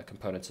all of the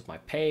components of my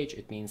page,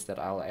 it means that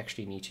I'll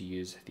actually need to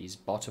use these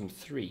bottom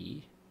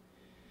 3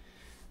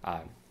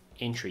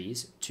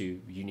 entries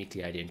to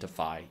uniquely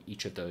identify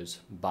each of those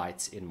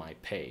bytes in my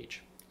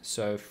page.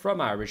 So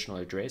from our original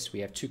address, we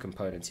have 2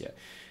 components here.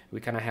 We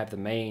kind of have the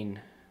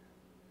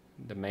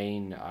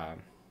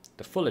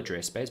full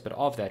address space, but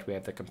of that we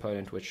have the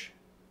component which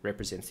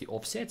represents the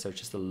offset, so it's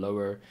just the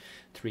lower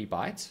 3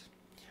 bytes,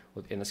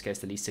 or in this case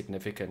the least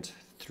significant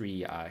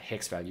 3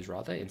 hex values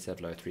rather, instead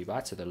of lower 3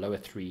 bytes, so the lower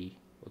 3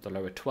 or the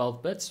lower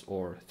 12 bits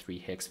or 3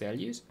 hex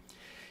values.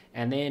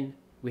 And then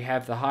we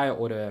have the higher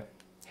order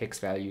hex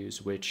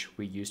values which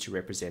we use to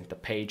represent the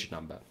page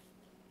number.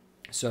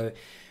 So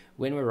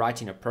when we're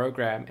writing a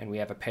program and we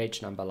have a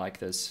page number like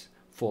this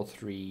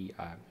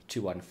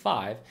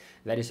 43215,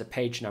 that is a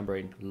page number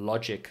in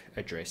logic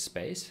address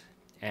space,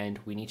 and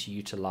we need to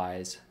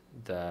utilize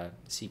the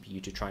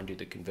CPU to try and do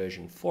the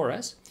conversion for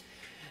us.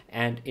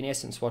 And in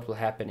essence, what will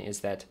happen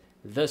is that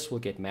this will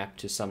get mapped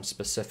to some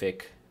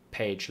specific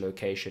page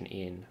location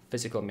in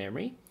physical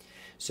memory.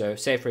 So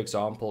say for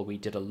example we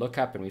did a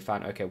lookup and we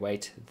found, okay,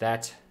 wait,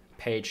 that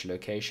page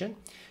location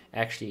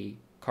actually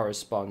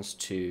corresponds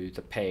to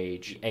the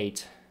page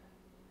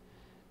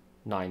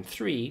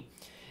 893,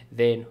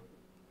 then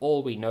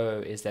all we know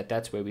is that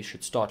that's where we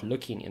should start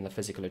looking in the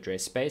physical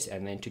address space,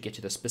 and then to get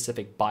to the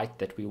specific byte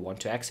that we want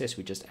to access,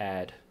 we just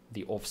add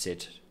the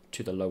offset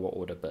to the lower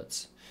order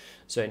bits.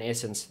 So in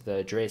essence, the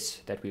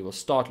address that we will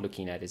start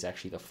looking at is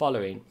actually the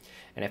following,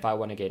 and if I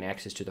want to gain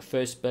access to the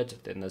first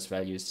bit, then this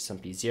value is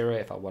simply 0.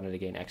 If I wanted to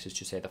gain access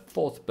to say the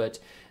 4th bit,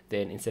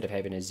 then instead of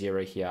having a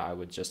 0 here, I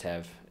would just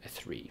have a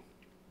 3.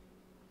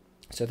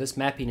 So this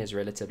mapping is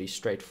relatively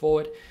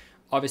straightforward.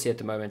 Obviously at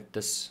the moment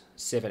this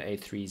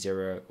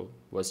 7830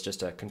 was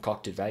just a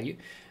concocted value,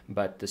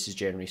 but this is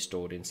generally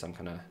stored in some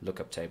kind of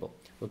lookup table.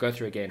 We'll go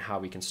through again how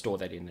we can store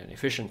that in an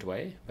efficient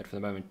way, but for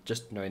the moment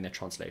just knowing that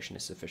translation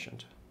is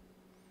sufficient.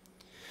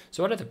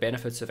 So what are the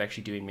benefits of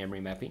actually doing memory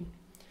mapping?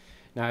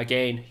 Now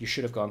again, you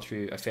should have gone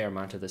through a fair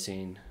amount of this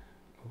in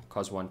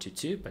cos1 to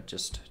 2, but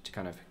just to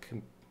kind of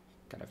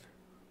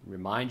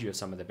remind you of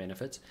some of the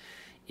benefits,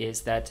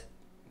 is that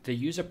the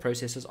user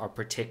processes are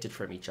protected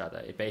from each other.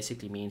 It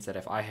basically means that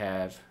if I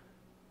have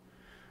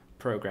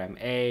program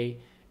A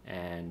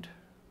and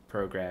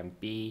program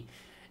B,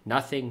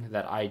 nothing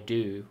that I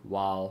do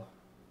while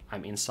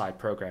I'm inside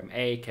program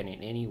A can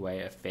in any way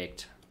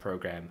affect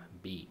program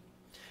B.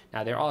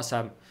 Now, there are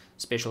some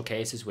special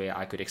cases where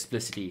I could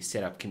explicitly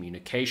set up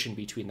communication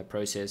between the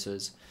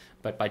processes,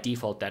 but by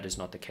default that is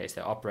not the case.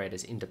 They operate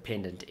as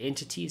independent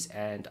entities,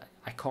 and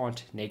I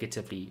can't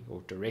negatively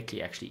or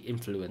directly actually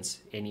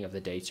influence any of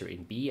the data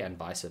in B and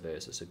vice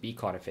versa. So B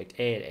can't affect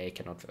A and A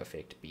cannot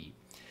affect B.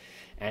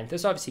 And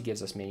this obviously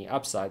gives us many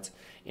upsides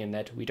in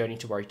that we don't need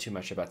to worry too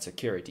much about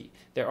security.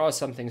 There are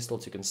some things still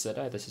to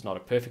consider. This is not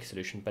a perfect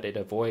solution, but it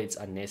avoids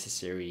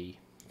unnecessary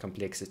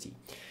complexity.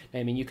 Now,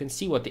 I mean, you can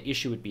see what the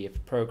issue would be if a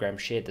program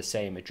shared the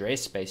same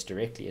address space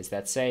directly as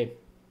that. Say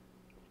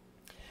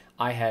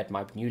I had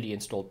my newly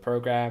installed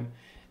program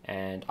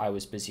and I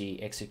was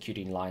busy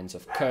executing lines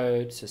of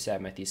code. So say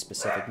I'm at these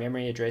specific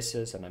memory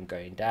addresses and I'm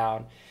going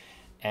down,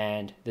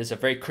 and there's a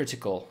very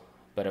critical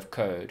bit of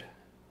code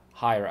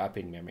higher up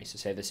in memory. So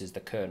say this is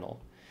the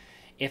kernel.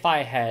 If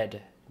I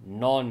had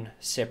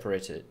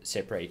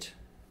separate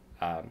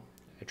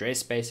address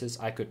spaces,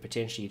 I could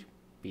potentially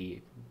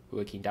be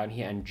working down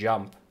here and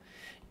jump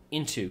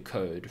into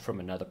code from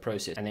another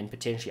process and then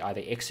potentially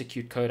either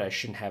execute code I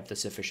shouldn't have the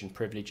sufficient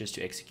privileges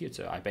to execute.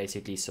 So I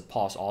basically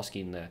surpass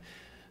asking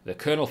the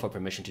kernel for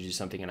permission to do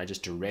something and I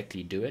just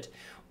directly do it.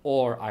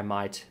 Or I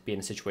might be in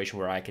a situation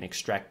where I can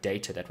extract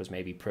data that was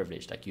maybe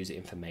privileged, like user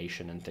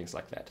information and things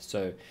like that.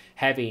 So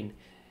having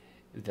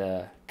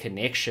the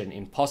connection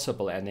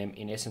impossible and them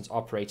in essence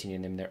operating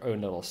in them their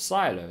own little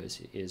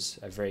silos is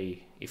a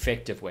very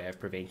effective way of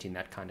preventing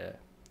that kind of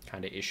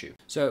issue.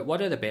 So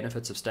what are the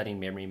benefits of studying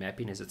memory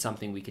mapping? Is it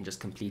something we can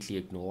just completely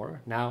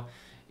ignore? Now,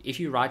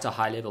 if you write a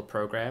high-level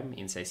program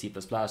in, say, C++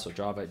 or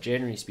Java,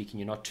 generally speaking,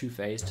 you're not too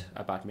phased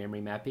about memory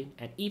mapping,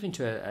 and even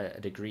to a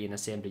degree in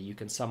assembly, you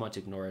can somewhat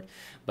ignore it.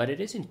 But it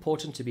is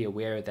important to be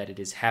aware that it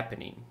is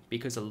happening,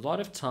 because a lot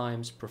of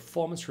times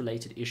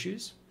performance-related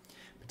issues,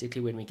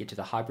 particularly when we get to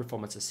the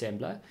high-performance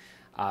assembler,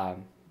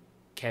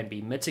 can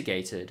be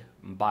mitigated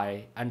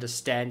by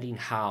understanding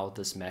how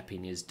this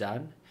mapping is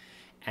done.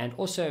 And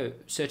also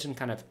certain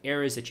kind of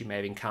errors that you may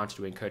have encountered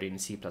when coding in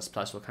C++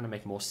 will kind of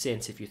make more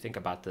sense if you think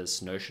about this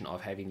notion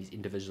of having these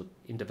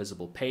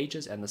indivisible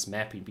pages and this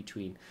mapping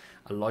between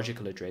a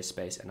logical address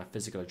space and a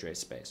physical address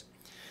space.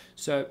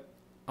 So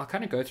I'll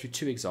kind of go through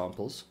two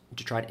examples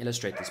to try and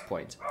illustrate this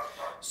point.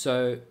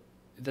 So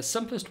the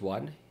simplest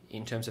one,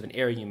 in terms of an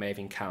error you may have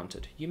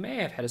encountered, you may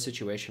have had a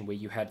situation where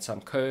you had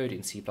some code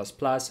in C++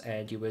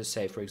 and you were,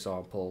 say, for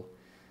example,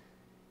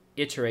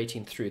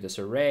 iterating through this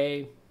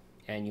array,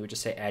 and you would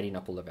just say adding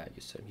up all the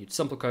values. So you'd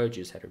simple code,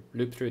 you just had to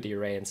loop through the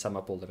array and sum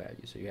up all the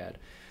values. So you had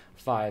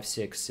 5,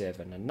 6,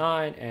 7, and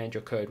 9, and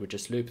your code would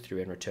just loop through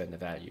and return the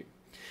value.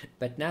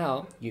 But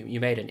now you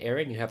made an error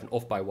and you have an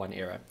off by 1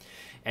 error.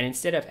 And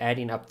instead of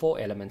adding up 4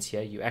 elements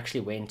here, you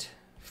actually went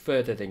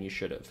further than you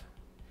should have.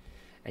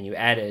 And you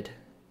added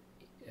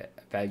a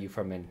value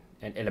from an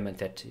element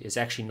that is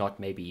actually not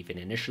maybe even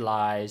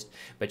initialized,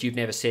 but you've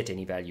never set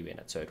any value in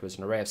it. So it was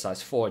an array of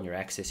size 4 and you're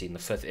accessing the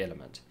 5th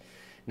element.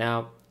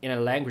 Now, in a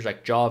language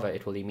like Java,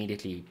 it will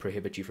immediately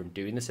prohibit you from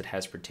doing this. It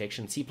has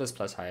protection. C++,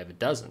 however,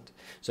 doesn't.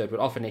 So it would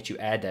often let you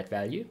add that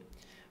value.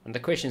 And the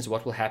question is,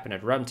 what will happen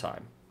at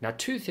runtime? Now,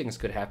 two things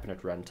could happen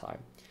at runtime.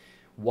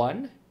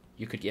 One,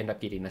 you could end up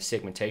getting a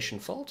segmentation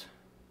fault.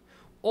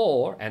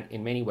 Or, and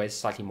in many ways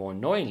slightly more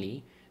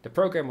annoyingly, the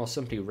program will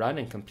simply run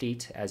and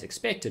complete as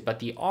expected, but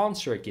the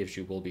answer it gives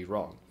you will be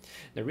wrong.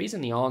 The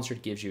reason the answer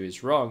it gives you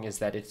is wrong is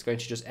that it's going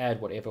to just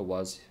add whatever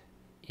was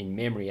in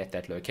memory at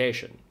that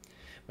location.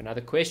 Now,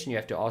 the question you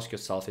have to ask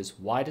yourself is,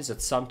 why does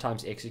it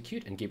sometimes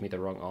execute and give me the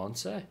wrong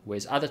answer,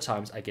 whereas other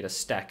times I get a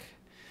stack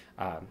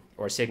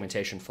or a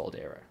segmentation fault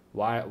error?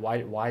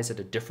 Why is it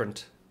a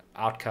different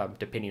outcome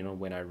depending on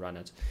when I run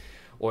it?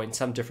 Or in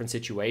some different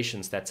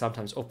situations, that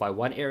sometimes off by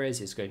 1 error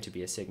is going to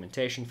be a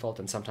segmentation fault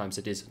and sometimes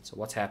it isn't. So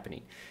what's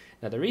happening?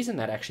 Now, the reason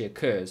that actually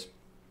occurs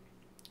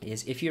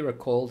is, if you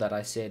recall that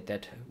I said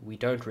that we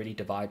don't really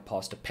divide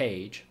past a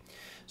page.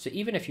 So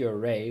even if your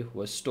array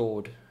was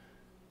stored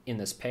in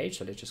this page,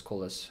 so let's just call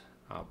this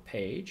our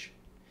page,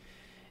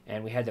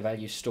 and we had the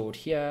value stored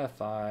here,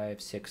 5,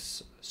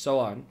 6, so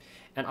on,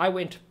 and I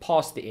went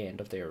past the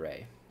end of the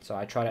array. So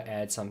I try to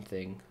add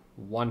something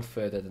 1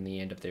 further than the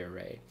end of the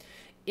array.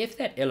 If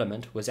that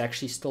element was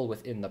actually still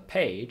within the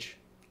page,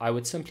 I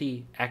would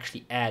simply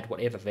actually add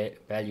whatever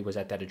value was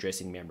at that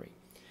addressing memory.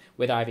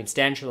 Whether I've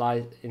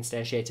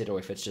instantiated or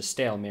if it's just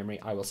stale memory,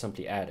 I will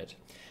simply add it.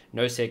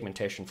 No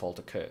segmentation fault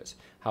occurs.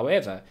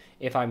 However,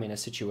 if I'm in a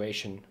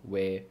situation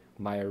where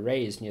my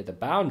array is near the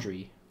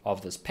boundary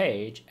of this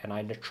page and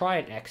I try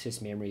and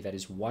access memory that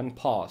is 1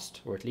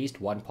 past, or at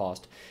least 1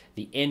 past,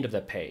 the end of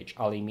the page,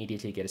 I'll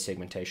immediately get a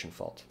segmentation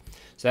fault.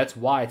 So that's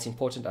why it's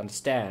important to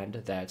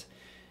understand that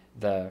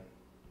the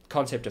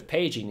concept of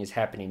paging is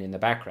happening in the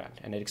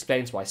background, and it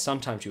explains why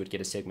sometimes you would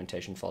get a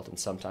segmentation fault and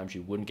sometimes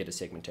you wouldn't get a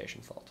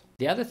segmentation fault.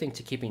 The other thing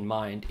to keep in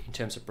mind in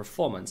terms of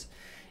performance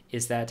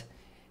is that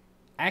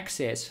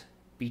access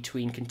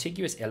between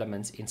contiguous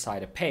elements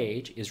inside a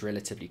page is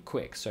relatively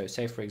quick. So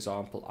say, for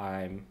example,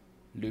 I'm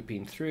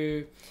looping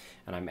through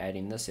and I'm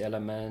adding this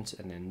element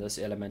and then this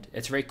element.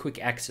 It's very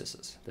quick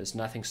accesses. There's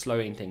nothing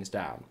slowing things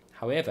down.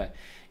 However,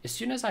 as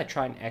soon as I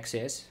try and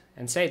access,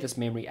 and say this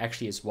memory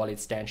actually is well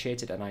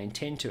instantiated and I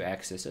intend to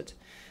access it,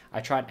 I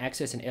try and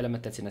access an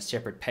element that's in a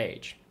separate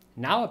page.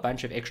 Now a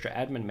bunch of extra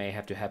admin may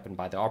have to happen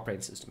by the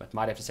operating system. It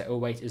might have to say, oh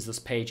wait, is this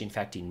page in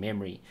fact in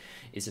memory?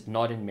 Is it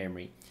not in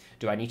memory?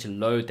 Do I need to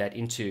load that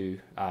into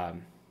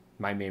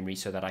my memory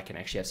so that I can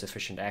actually have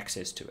sufficient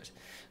access to it?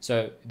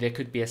 So there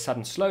could be a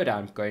sudden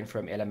slowdown going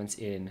from elements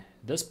in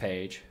this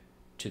page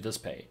to this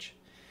page.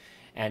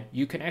 And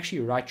you can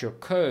actually write your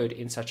code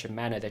in such a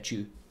manner that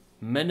you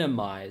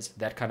minimize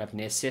that kind of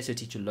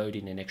necessity to load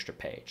in an extra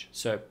page.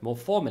 So more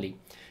formally,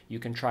 you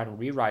can try and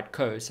rewrite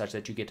code such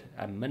that you get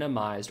a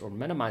minimize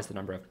the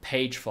number of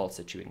page faults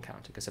that you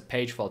encounter, because a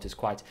page fault is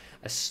quite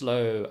a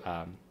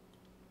slow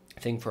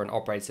thing for an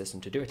operating system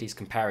to do, at least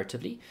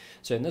comparatively.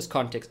 So in this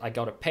context, I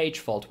got a page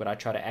fault when I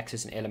try to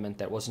access an element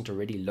that wasn't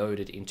already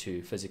loaded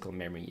into physical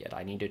memory yet.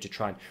 I needed to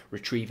try and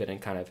retrieve it and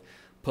kind of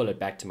pull it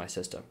back to my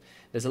system.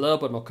 There's a little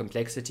bit more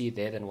complexity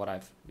there than what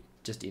I've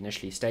just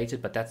initially stated,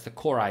 but that's the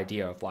core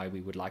idea of why we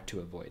would like to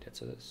avoid it.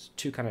 So there's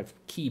two kind of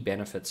key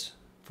benefits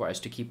for us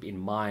to keep in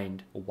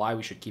mind, or why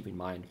we should keep in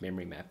mind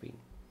memory mapping.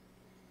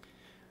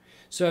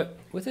 So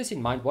with this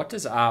in mind, what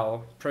does our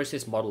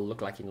process model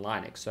look like in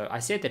Linux? So I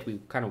said that we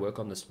kind of work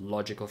on this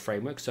logical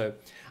framework. So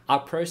our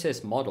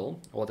process model,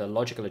 or the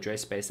logical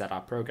address space that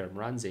our program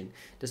runs in,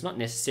 does not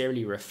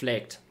necessarily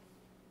reflect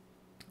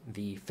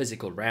the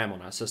physical RAM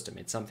on our system.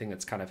 It's something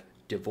that's kind of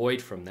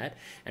devoid from that,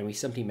 and we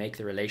simply make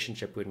the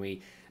relationship when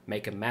we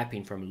make a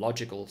mapping from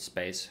logical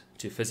space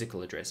to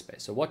physical address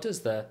space. So what does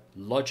the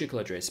logical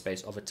address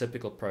space of a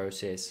typical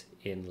process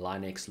in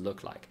Linux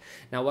look like?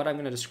 Now what I'm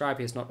going to describe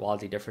here is not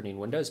wildly different in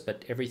Windows,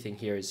 but everything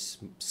here is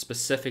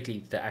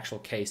specifically the actual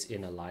case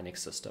in a Linux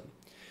system.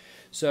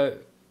 So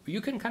you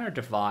can kind of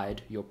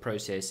divide your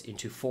process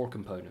into 4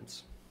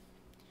 components,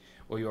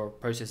 or your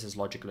process's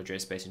logical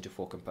address space into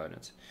 4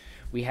 components.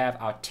 We have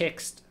our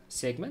text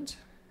segment,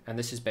 and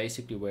this is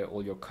basically where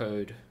all your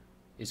code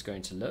is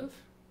going to live.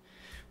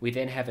 We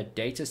then have a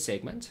data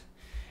segment,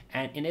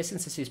 and in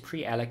essence this is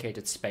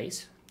pre-allocated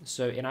space.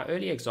 So in our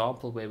earlier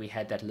example where we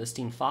had that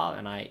listing file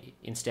and I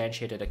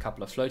instantiated a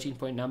couple of floating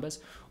point numbers,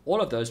 all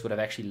of those would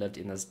have actually lived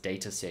in this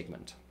data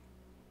segment.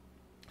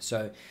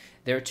 So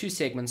there are 2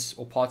 segments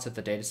or parts of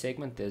the data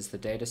segment. There's the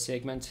data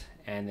segment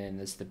and then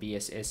there's the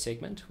BSS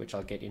segment, which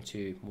I'll get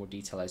into more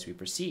detail as we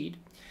proceed.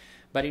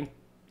 But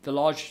the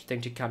large thing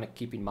to kind of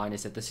keep in mind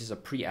is that this is a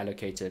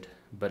pre-allocated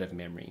bit of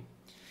memory.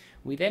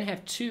 We then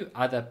have 2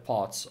 other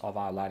parts of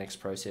our Linux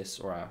process,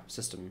 or our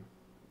system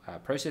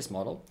process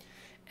model,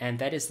 and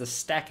that is the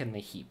stack and the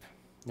heap.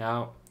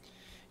 Now,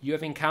 you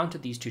have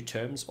encountered these 2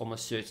 terms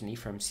almost certainly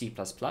from C++,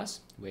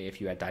 where if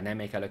you had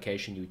dynamic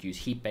allocation, you would use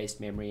heap-based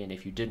memory, and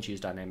if you didn't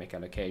use dynamic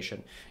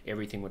allocation,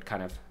 everything would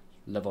kind of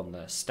live on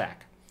the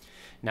stack.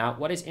 Now,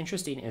 what is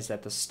interesting is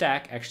that the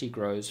stack actually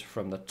grows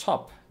from the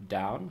top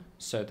down.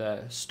 So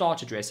the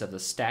start address of the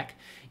stack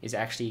is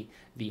actually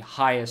the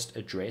highest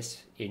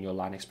address in your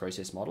Linux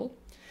process model.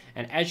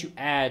 And as you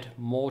add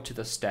more to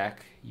the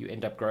stack, you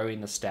end up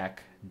growing the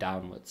stack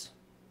downwards,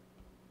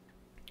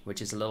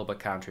 which is a little bit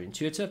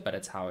counterintuitive, but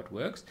it's how it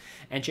works.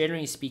 And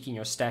generally speaking,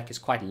 your stack is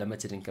quite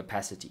limited in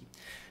capacity.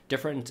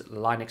 Different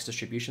Linux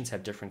distributions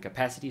have different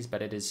capacities,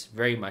 but it is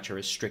very much a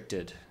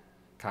restricted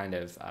kind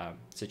of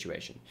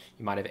situation.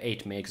 You might have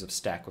 8 megs of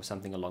stack or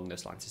something along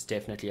those lines. It's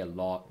definitely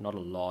not a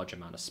large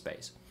amount of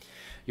space.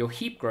 Your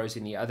heap grows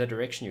in the other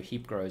direction. Your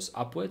heap grows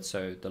upwards,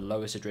 so the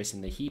lowest address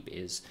in the heap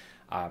is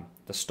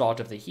the start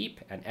of the heap,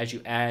 and as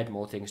you add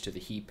more things to the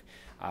heap,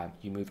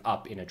 you move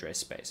up in address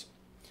space.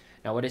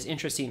 Now what is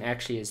interesting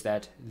actually is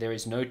that there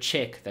is no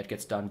check that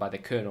gets done by the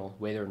kernel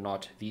whether or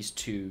not these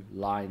 2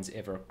 lines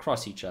ever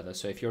cross each other.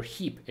 So if your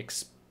heap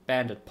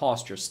expanded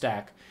past your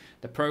stack,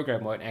 the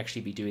program won't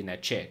actually be doing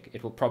that check.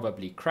 It will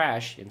probably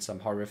crash in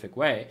some horrific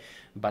way,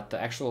 but the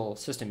actual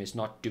system is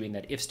not doing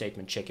that if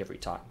statement check every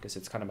time, because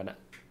it's kind of,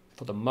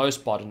 for the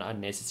most part, an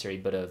unnecessary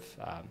bit of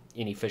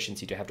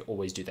inefficiency to have to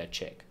always do that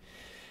check.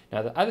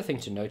 Now the other thing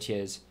to note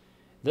here is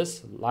this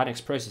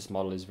Linux process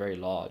model is very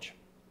large.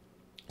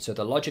 So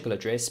the logical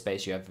address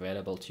space you have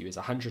available to you is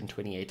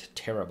 128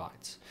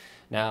 terabytes.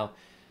 Now,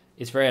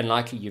 it's very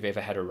unlikely you've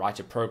ever had to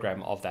write a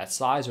program of that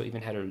size, or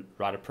even had to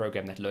write a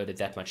program that loaded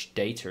that much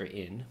data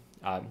in.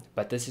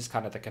 But this is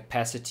kind of the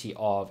capacity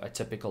of a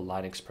typical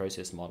Linux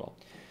process model.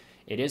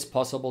 It is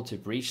possible to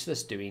breach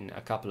this doing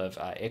a couple of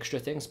extra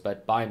things,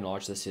 but by and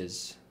large, this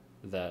is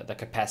the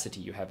capacity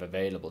you have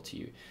available to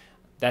you.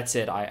 That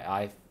said,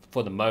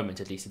 for the moment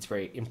at least, it's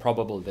very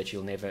improbable that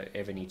you'll never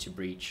ever need to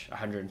breach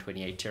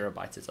 128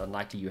 terabytes. It's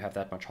unlikely you have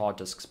that much hard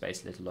disk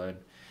space, let alone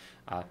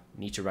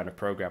need to run a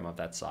program of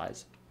that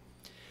size.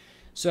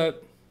 So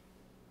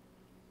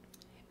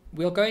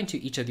We'll go into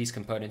each of these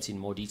components in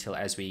more detail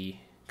as we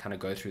kind of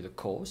go through the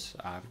course.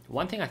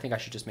 One thing I think I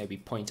should just maybe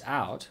point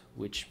out,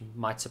 which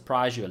might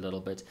surprise you a little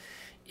bit,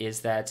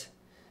 is that,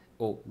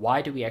 or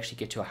why do we actually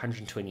get to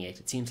 128?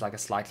 It seems like a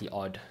slightly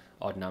odd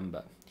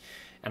number.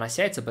 And I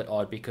say it's a bit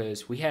odd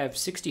because we have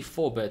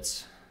 64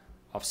 bits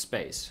of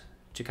space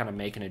to kind of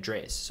make an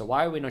address. So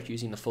why are we not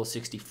using the full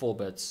 64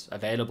 bits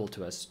available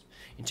to us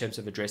in terms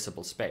of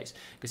addressable space?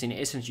 Because in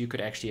essence, you could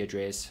actually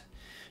address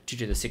 2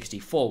 to the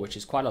 64, which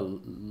is quite a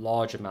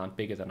large amount,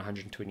 bigger than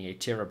 128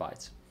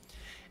 terabytes.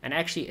 And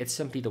actually, it's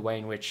simply the way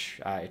in which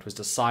it was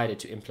decided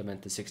to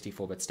implement the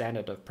 64-bit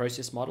standard of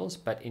process models.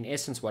 But in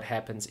essence, what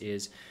happens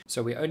is,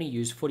 so we only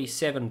use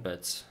 47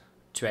 bits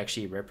to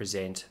actually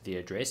represent the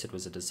address. It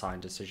was a design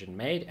decision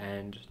made,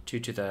 and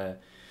 47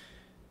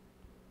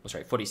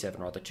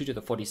 rather. 2 to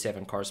the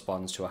 47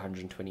 corresponds to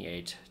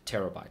 128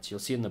 terabytes. You'll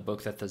see in the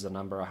book that there's a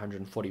number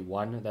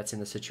 141. That's in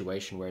the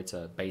situation where it's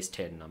a base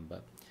 10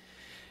 number.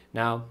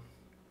 Now,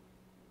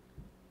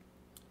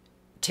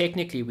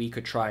 technically, we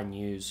could try and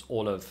use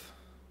all of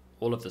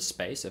the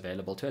space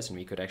available to us, and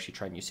we could actually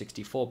try and use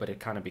 64, but it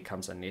kind of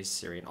becomes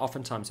unnecessary. And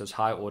oftentimes, those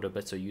high order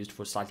bits are used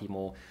for slightly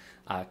more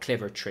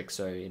clever tricks.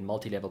 So in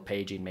multi-level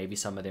paging, maybe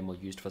some of them were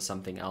used for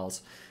something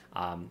else.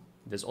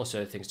 There's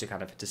also things to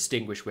kind of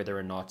distinguish whether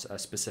or not a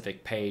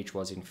specific page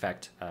was in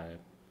fact a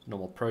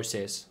normal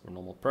process or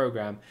normal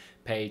program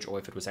page, or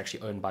if it was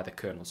actually owned by the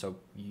kernel. So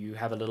you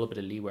have a little bit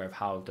of leeway of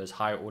how those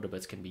higher order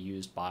bits can be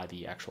used by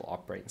the actual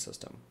operating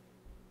system.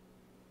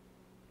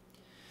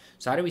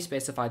 So how do we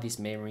specify these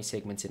memory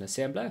segments in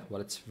assembler?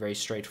 Well, it's very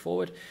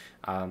straightforward.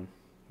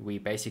 We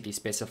basically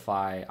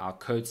specify our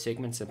code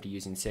segment simply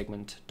using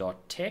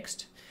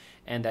segment.text,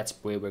 and that's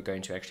where we're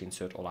going to actually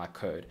insert all our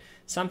code.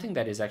 Something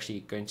that is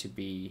actually going to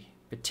be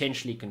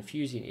potentially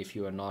confusing if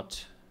you are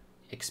not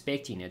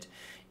expecting it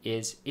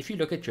is, if you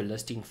look at your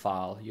listing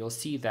file, you'll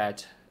see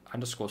that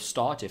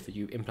 _start, if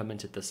you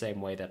implement it the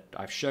same way that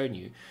I've shown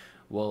you,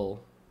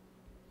 will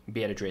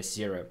be at address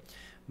 0.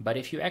 But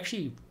if you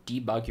actually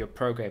debug your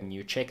program and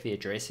you check the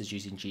addresses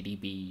using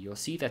GDB, you'll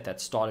see that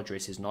that start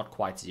address is not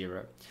quite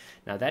 0.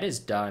 Now that is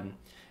done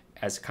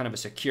as kind of a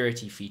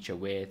security feature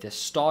where the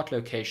start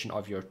location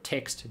of your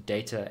text,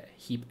 data,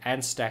 heap,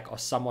 and stack are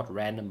somewhat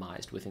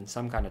randomized within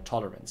some kind of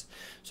tolerance.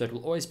 So it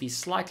will always be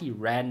slightly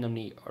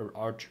randomly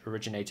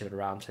originated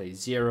around, say,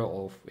 0,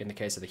 or in the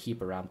case of the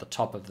heap, around the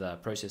top of the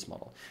process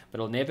model. But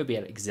it'll never be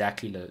at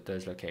exactly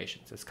those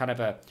locations. It's kind of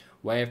a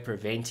way of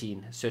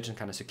preventing certain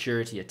kind of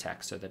security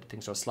attacks so that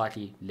things are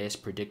slightly less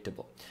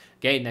predictable.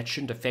 Again, that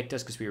shouldn't affect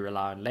us because we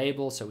rely on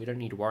labels, so we don't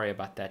need to worry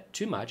about that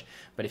too much.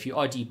 But if you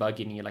are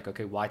debugging and you're like,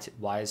 okay,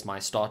 why is my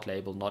start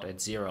label not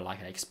at 0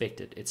 like I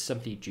expected? It's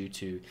simply due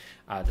to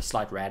the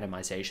slight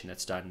randomization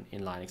that's done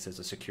in Linux as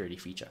a security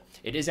feature.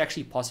 It is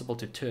actually possible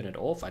to turn it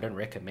off. I don't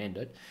recommend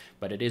it,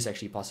 but it is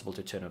actually possible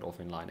to turn it off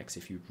in Linux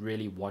if you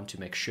really want to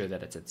make sure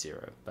that it's at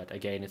 0. But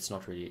again, it's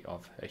not really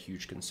of a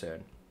huge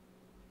concern.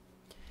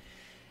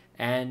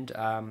 And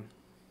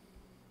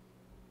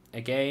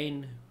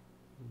again,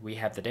 we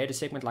have the data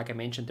segment. Like I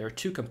mentioned, there are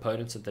two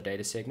components of the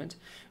data segment.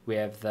 We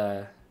have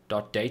the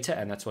 .data,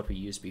 and that's what we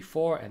used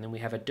before, and then we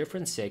have a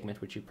different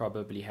segment which you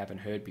probably haven't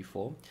heard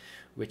before,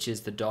 which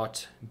is the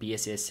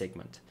 .bss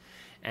segment.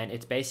 And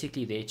it's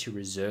basically there to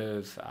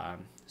reserve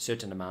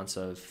certain amounts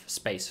of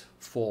space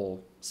for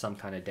some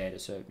kind of data.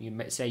 So you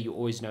may say you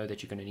always know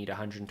that you're going to need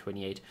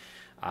 128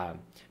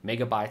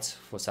 megabytes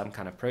for some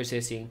kind of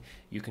processing.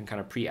 You can kind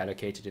of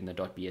pre-allocate it in the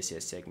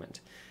 .bss segment.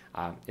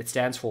 It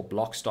stands for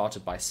block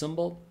started by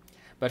symbol,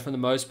 but for the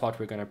most part,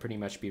 we're going to pretty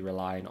much be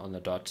relying on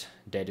the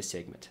 .data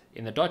segment.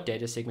 In the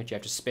 .data segment, you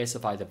have to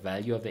specify the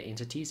value of the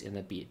entities. In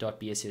the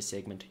 .bss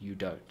segment, you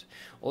don't.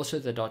 Also,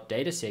 the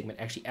 .data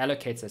segment actually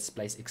allocates that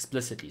space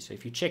explicitly. So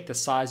if you check the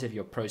size of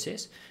your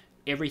process,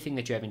 everything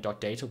that you have in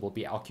 .data will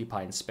be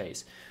occupying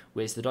space,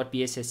 whereas the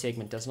 .bss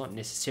segment does not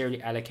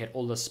necessarily allocate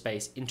all the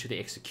space into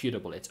the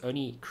executable. It's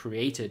only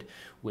created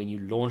when you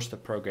launch the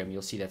program.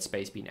 You'll see that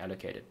space being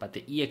allocated, but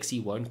the exe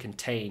won't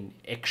contain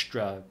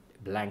extra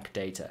blank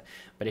data.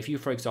 But if you,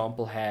 for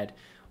example, had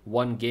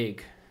 1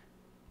 gig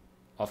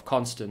of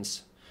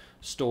constants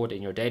stored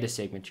in your data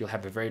segment, you'll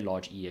have a very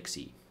large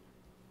exe.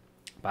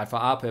 But for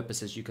our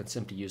purposes, you can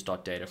simply use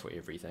 .data for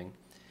everything.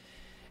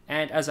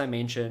 And as I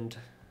mentioned,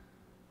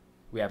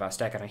 we have our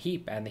stack and a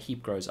heap, and the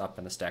heap grows up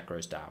and the stack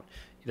grows down.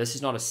 This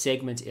is not a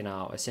segment in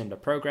our assembler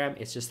program,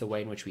 it's just the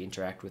way in which we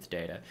interact with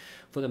data.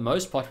 For the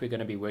most part, we're going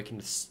to be working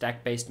with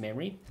stack-based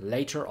memory.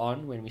 Later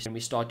on, when we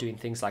start doing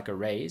things like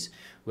arrays,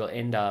 we'll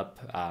end up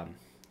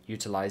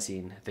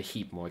utilizing the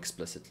heap more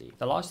explicitly.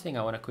 The last thing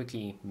I want to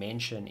quickly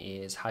mention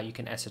is how you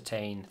can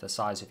ascertain the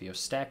size of your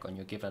stack on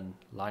your given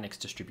Linux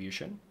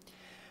distribution.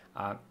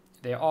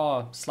 There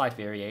are slight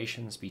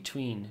variations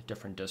between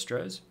different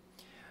distros,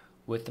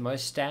 with the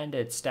most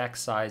standard stack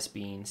size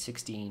being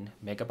 16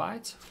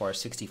 megabytes for a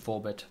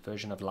 64-bit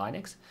version of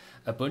Linux.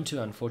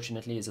 Ubuntu,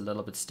 unfortunately, is a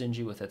little bit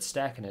stingy with its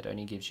stack, and it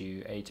only gives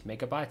you 8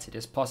 megabytes. It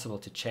is possible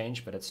to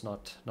change, but it's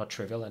not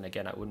trivial, and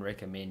again, I wouldn't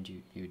recommend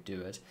you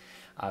do it.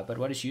 But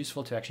what is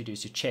useful to actually do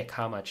is to check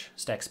how much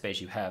stack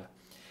space you have.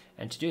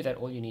 And to do that,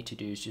 all you need to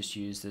do is just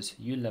use this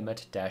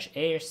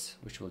ulimit-s,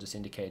 which will just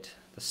indicate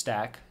the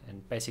stack,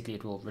 and basically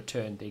it will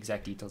return the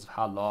exact details of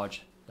how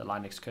large the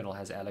Linux kernel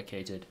has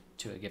allocated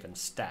to a given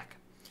stack.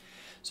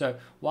 So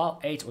while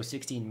 8 or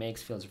 16 megs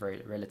feels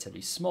relatively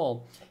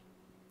small,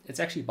 it's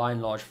actually by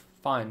and large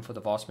fine for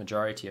the vast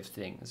majority of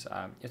things.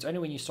 It's only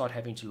when you start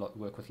having to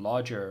work with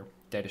larger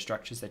data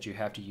structures that you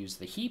have to use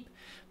the heap,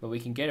 but we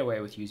can get away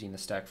with using the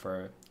stack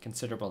for a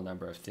considerable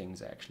number of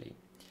things actually.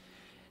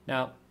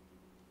 Now,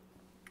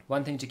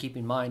 one thing to keep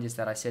in mind is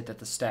that I said that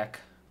the stack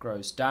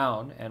grows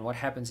down, and what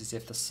happens is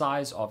if the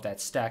size of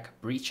that stack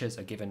breaches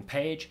a given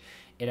page,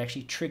 it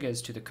actually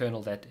triggers to the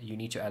kernel that you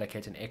need to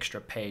allocate an extra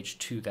page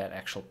to that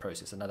actual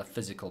process, another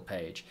physical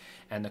page,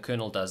 and the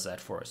kernel does that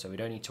for us, so we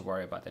don't need to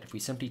worry about that. If we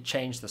simply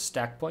change the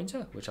stack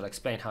pointer, which I'll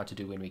explain how to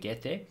do when we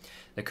get there,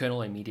 the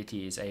kernel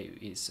immediately is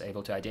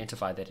able to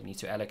identify that it needs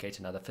to allocate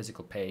another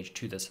physical page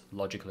to this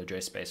logical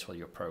address space for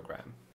your program.